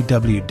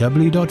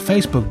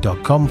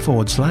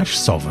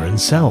 www.facebook.com/sovereign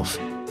self.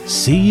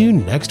 See you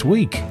next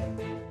week.